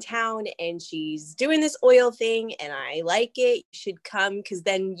back in town and she's doing this oil thing and I like it. You should come because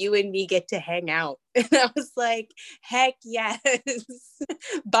then you and me get to hang out. And I was like, heck yes.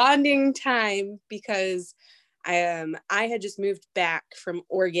 Bonding time, because I had just moved back from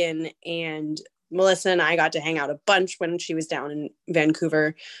Oregon and Melissa and I got to hang out a bunch when she was down in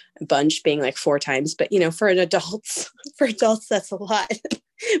Vancouver, a bunch being like 4 times. But, for adults, that's a lot.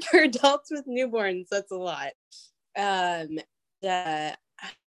 For adults with newborns, that's a lot. I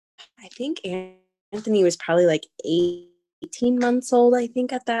think Anthony was probably like 18 months old, I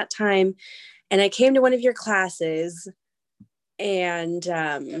think, at that time. And I came to one of your classes, and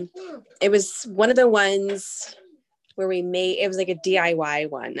it was one of the ones where it was like a DIY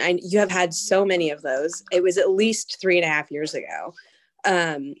one. You have had so many of those. It was at least 3.5 years ago.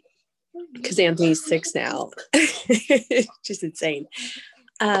 Because Anthony's 6 now. Just insane.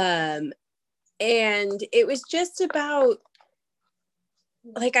 And it was just about,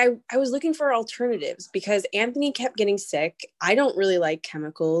 like, I was looking for alternatives because Anthony kept getting sick. I don't really like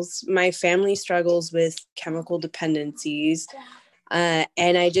chemicals. My family struggles with chemical dependencies. And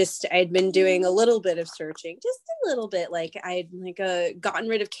I'd been doing a little bit of searching, just a little bit. Like I'd gotten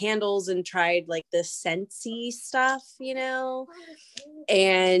rid of candles and tried like the Scentsy stuff,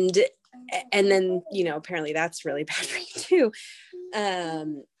 and then, apparently that's really bad for you too.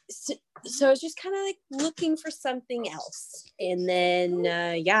 So I was just kind of like looking for something else. And then,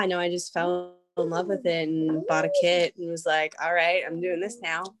 I just fell in love with it and bought a kit and was like, all right, I'm doing this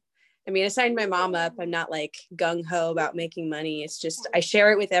now. I mean, I signed my mom up. I'm not like gung ho about making money. It's just, I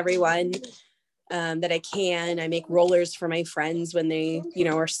share it with everyone that I can. I make rollers for my friends when they,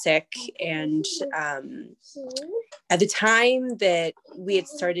 are sick. And at the time that we had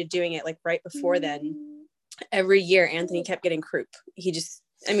started doing it, like right before then, every year Anthony kept getting croup. He's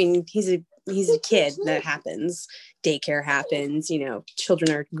a kid. That happens. Daycare happens,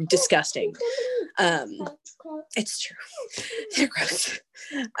 children are disgusting. It's true. They're gross.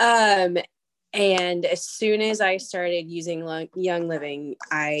 And as soon as I started using Young Living,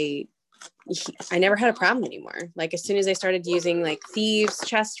 I never had a problem anymore. Like as soon as I started using like Thieves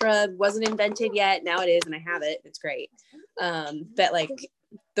chest rub, wasn't invented yet. Now it is, and I have it. It's great. But like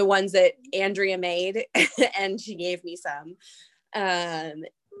the ones that Andrea made and she gave me some,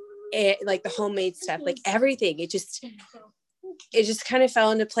 like the homemade stuff, like everything, it just kind of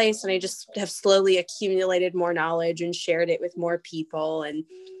fell into place. And I just have slowly accumulated more knowledge and shared it with more people. And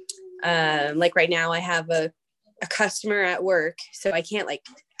like right now I have a customer at work, so I can't like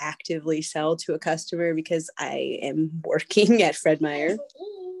actively sell to a customer because I am working at Fred Meyer.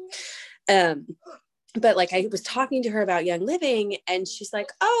 But like I was talking to her about Young Living and she's like,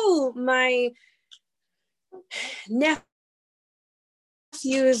 oh, my nephew's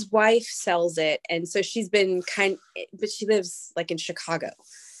wife sells it. And so she's been but she lives like in Chicago.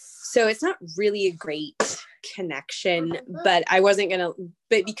 So it's not really a great connection, but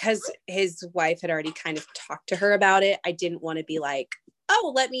but because his wife had already kind of talked to her about it, I didn't want to be like,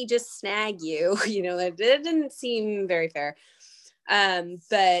 oh, let me just snag you. It didn't seem very fair.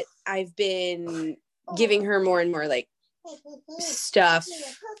 But I've been giving her more and more like stuff.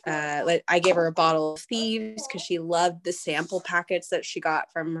 Like I gave her a bottle of Thieves because she loved the sample packets that she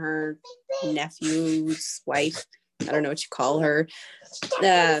got from her nephew's wife. I don't know what you call her.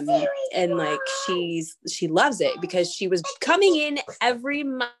 And like she loves it because she was coming in every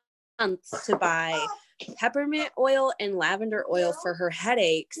month to buy peppermint oil and lavender oil for her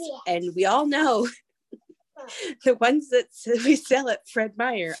headaches. And we all know the ones that we sell at Fred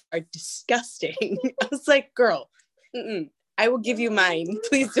Meyer are disgusting. I was like, girl, I will give you mine.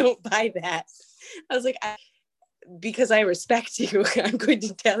 Please don't buy that. I was like, because I respect you, I'm going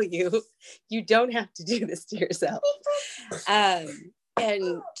to tell you, you don't have to do this to yourself.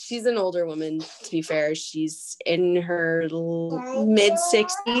 And she's an older woman, to be fair. She's in her mid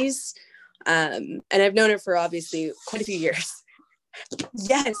 60s. And I've known her for obviously quite a few years.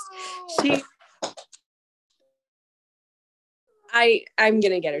 Yes, I'm going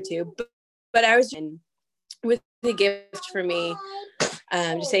to get her too. But I was with the gift for me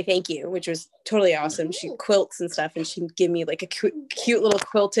to say thank you, which was totally awesome. She quilts and stuff, and she'd give me like a cute little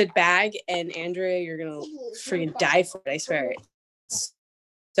quilted bag. And Andrea, you're going to freaking die for it, I swear. It's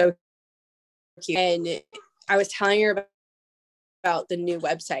so cute. And I was telling her about the new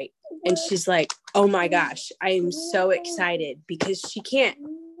website, and she's like, oh my gosh, I am so excited, because she's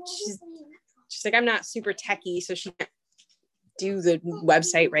like, I'm not super techie, so she can't do the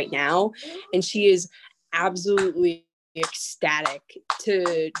website right now. And she is absolutely ecstatic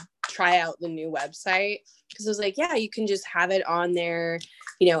to try out the new website, because I was like, yeah, you can just have it on there,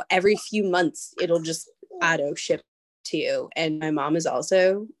 every few months it'll just auto ship to you. And my mom is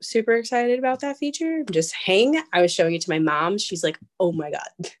also super excited about that feature. I was showing it to my mom. She's like, oh my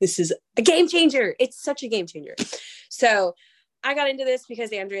God, this is a game changer. It's such a game changer. So I got into this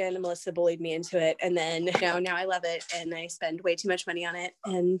because Andrea and Melissa bullied me into it. And then now I love it, and I spend way too much money on it.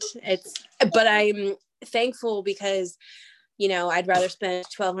 But I'm thankful because, I'd rather spend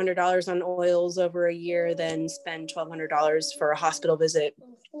 $1,200 on oils over a year than spend $1,200 for a hospital visit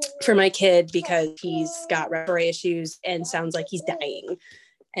for my kid, because he's got respiratory issues and sounds like he's dying.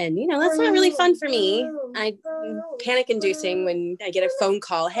 And, that's not really fun for me. I panic inducing when I get a phone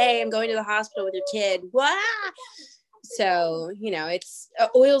call. Hey, I'm going to the hospital with your kid. Wah! So, it's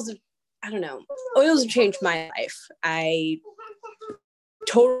oils. I don't know. Oils have changed my life. I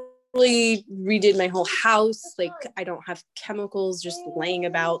totally redid my whole house. Like, I don't have chemicals just laying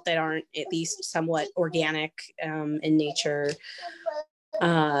about that aren't at least somewhat organic in nature.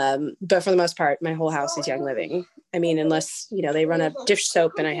 But for the most part, my whole house is Young Living. I mean, unless, they run a dish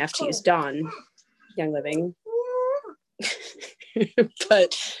soap and I have to use Dawn, Young Living.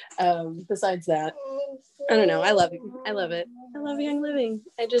 But besides that, I don't know. I love it. I love Young Living.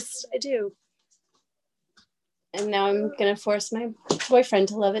 I do. And now I'm going to force my boyfriend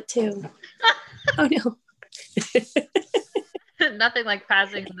to love it too. Oh no. Nothing like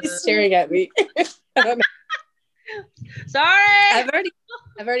passing He's staring at me. I don't know. Sorry. I've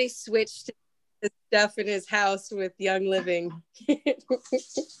already switched the stuff in his house with Young Living.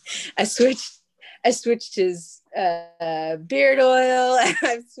 I switched his beard oil.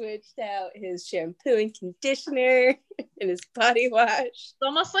 I've switched out his shampoo and conditioner and his body wash. It's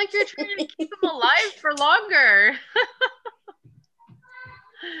almost like you're trying to keep him alive for longer.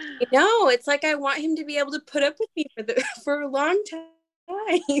 No, it's like I want him to be able to put up with me for a long time.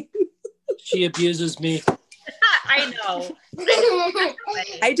 She abuses me. I know.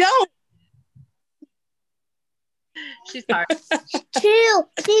 I don't. She's hard. Chill.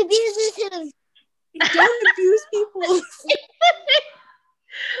 She abuses him. Don't abuse people.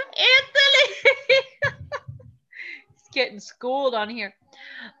 Anthony. He's getting schooled on here.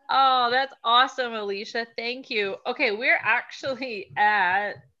 Oh, that's awesome, Alicia. Thank you. Okay, we're actually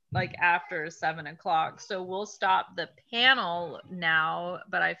at like after 7 o'clock, so we'll stop the panel now,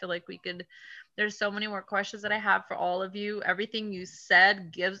 but I feel like there's so many more questions that I have for all of you. Everything you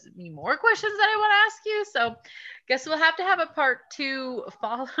said gives me more questions that I want to ask you, so guess we'll have to have a part 2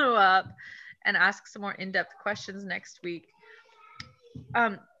 follow-up and ask some more in-depth questions next week.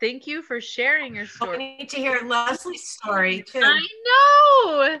 Thank you for sharing your story. We need to hear Leslie's story too.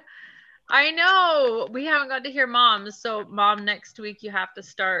 I know. We haven't got to hear Mom's. So Mom, next week you have to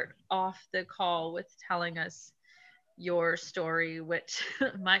start off the call with telling us your story, which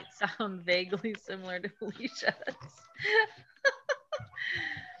might sound vaguely similar to Alicia's.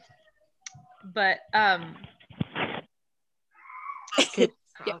 But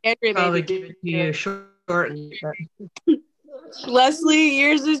Andrea Probably give it to you short. Leslie,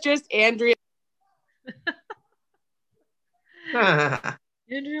 yours is just Andrea.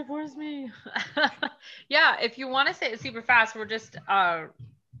 Andrea bores me. Yeah, if you want to say it super fast, we're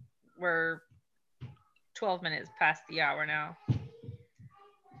 12 minutes past the hour now.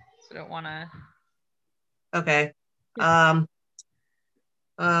 So don't want to. Okay.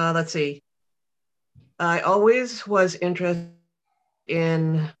 Let's see. I always was interested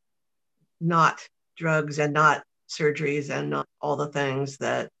in not drugs and not surgeries and not all the things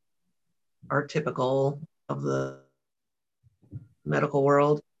that are typical of the medical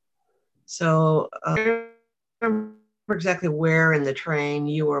world. So I remember exactly where in the train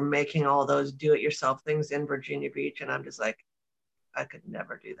you were making all those do-it-yourself things in Virginia Beach, and I'm just like, I could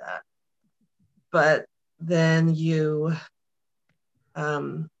never do that. But then you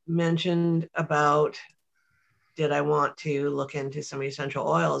mentioned about, did I want to look into some essential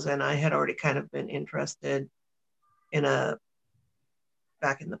oils? And I had already kind of been interested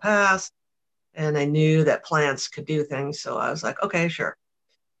back in the past, and I knew that plants could do things. So I was like, okay, sure.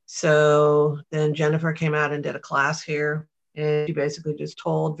 So then Jennifer came out and did a class here, and she basically just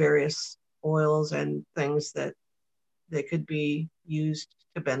told various oils and things that they could be used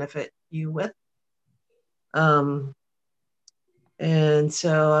to benefit you with. And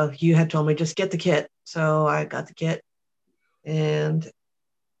so you had told me just get the kit. So I got the kit, and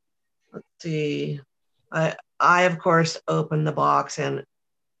let's see, I of course opened the box, and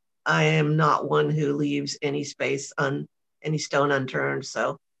I am not one who leaves any any stone unturned.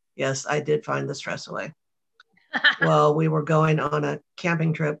 So yes, I did find the stress away. Well, we were going on a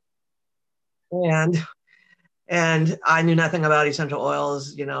camping trip, and I knew nothing about essential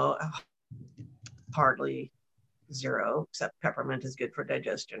oils, hardly zero, except peppermint is good for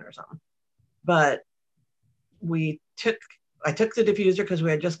digestion or something. But I took the diffuser because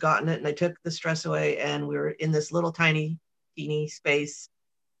we had just gotten it, and I took the stress away, and we were in this little teeny space,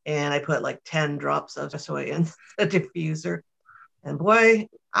 and I put like 10 drops of stress away in the diffuser, and boy,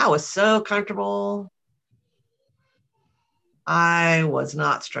 I was so comfortable. I was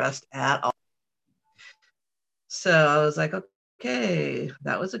not stressed at all. So I was like, okay,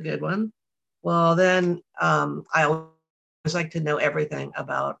 that was a good one. Well, then I always like to know everything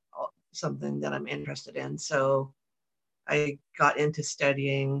about something that I'm interested in. So I got into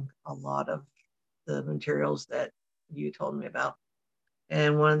studying a lot of the materials that you told me about.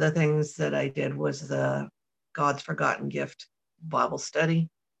 And one of the things that I did was the God's Forgotten Gift Bible study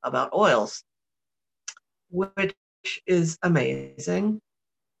about oils, which is amazing.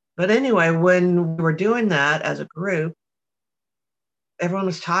 But anyway, when we were doing that as a group, everyone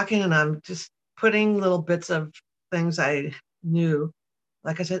was talking, and I'm just putting little bits of things I knew.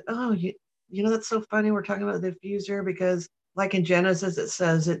 Like I said, oh, you know, that's so funny. We're talking about the diffuser because like in Genesis, it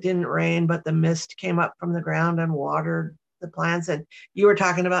says it didn't rain, but the mist came up from the ground and watered the plants. And you were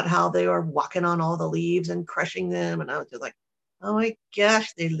talking about how they were walking on all the leaves and crushing them. And I was just like, oh my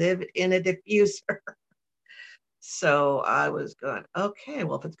gosh, they live in a diffuser. So I was going, okay,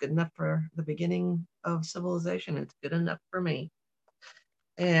 well, if it's good enough for the beginning of civilization, it's good enough for me.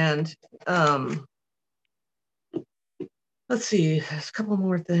 And let's see, there's a couple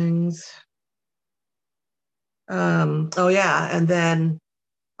more things. Oh yeah, and then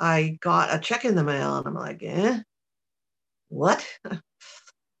I got a check in the mail, and I'm like, what?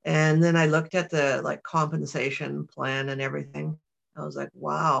 And then I looked at the like compensation plan and everything. I was like,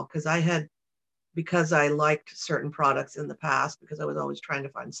 wow, because I liked certain products in the past, because I was always trying to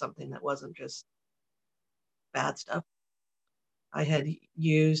find something that wasn't just bad stuff. I had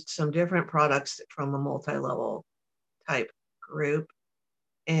used some different products from a multi-level type group,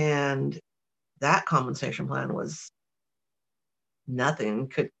 and that compensation plan was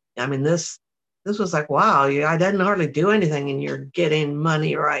nothing. This was like, wow, I didn't hardly do anything, and you're getting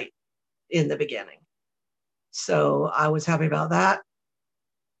money right in the beginning. So I was happy about that.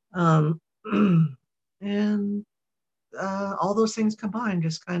 And all those things combined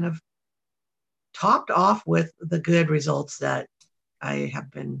just kind of topped off with the good results that I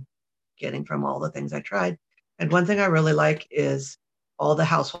have been getting from all the things I tried. And one thing I really like is all the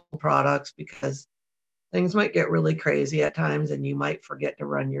household products, because things might get really crazy at times and you might forget to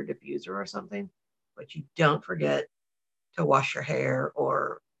run your diffuser or something, but you don't forget to wash your hair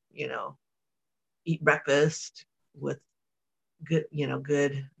or, eat breakfast with good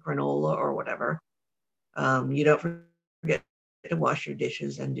granola or whatever. You don't forget to wash your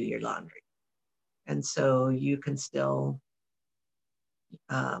dishes and do your laundry. And so you can still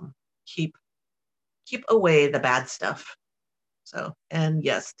keep away the bad stuff. So, and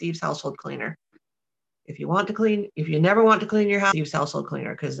yes, Steve's household cleaner. If you never want to clean your house, Steve's household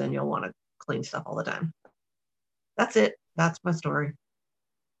cleaner, because then you'll want to clean stuff all the time. That's it. That's my story.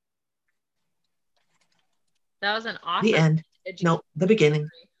 That was an awesome. The end. No, the beginning.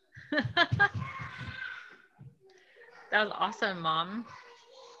 That was awesome, Mom.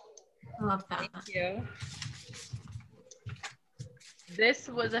 I love that. Thank you. This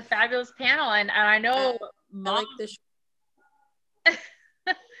was a fabulous panel, and I know Mom. I like this.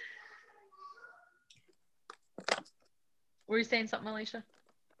 Were you saying something, Alicia?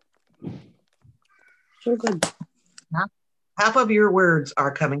 So good. Half of your words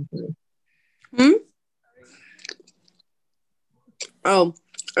are coming through. Oh,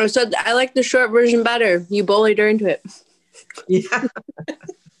 I said I like the short version better. You bullied her into it. Yeah.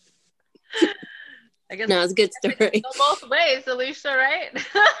 I guess no, it's a good story. Both ways, Alicia, right?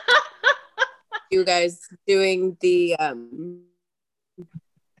 You guys doing the all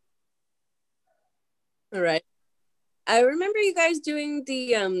right. I remember you guys doing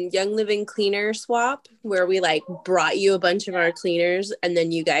the Young Living cleaner swap, where we like brought you a bunch of our cleaners, and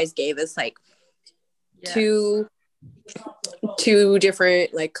then you guys gave us like two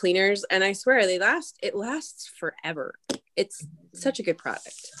different like cleaners, and I swear it lasts forever. It's such a good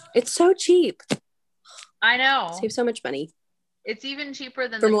product. It's so cheap. I know. Save so much money. It's even cheaper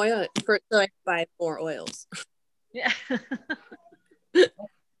than from oil. So I buy more oils. Yeah.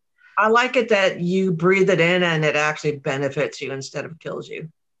 I like it that you breathe it in and it actually benefits you instead of kills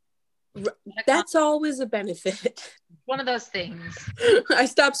you. That's always a benefit. One of those things. I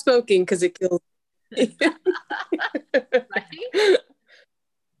stopped smoking because it kills me.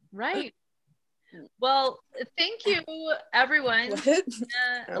 Right. Well, thank you, everyone.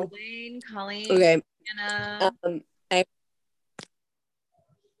 Elaine, Colleen, okay. Anna.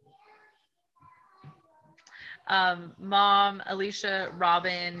 Mom, Alicia,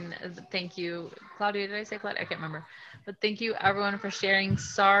 Robin, thank you. Claudia, did I say Claudia? I can't remember. But thank you, everyone, for sharing.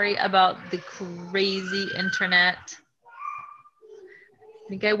 Sorry about the crazy internet. I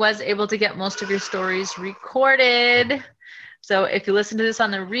think I was able to get most of your stories recorded. So if you listen to this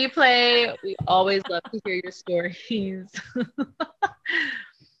on the replay, we always love to hear your stories.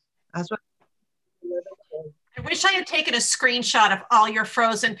 That's what I wish I had taken a screenshot of all your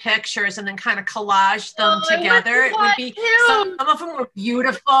frozen pictures and then kind of collaged them together. It would be some of them were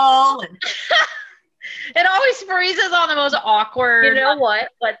beautiful, and it always freezes on the most awkward. You know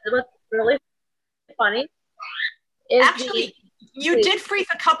what? What's really funny is actually you did freeze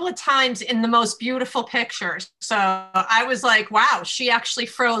a couple of times in the most beautiful pictures. So I was like, wow, she actually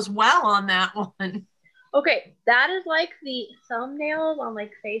froze well on that one. Okay, that is like the thumbnails on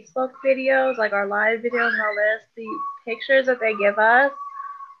like Facebook videos, like our live videos and all this, the pictures that they give us.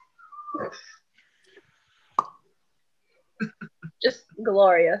 Just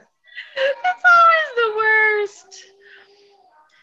glorious. It's always the worst.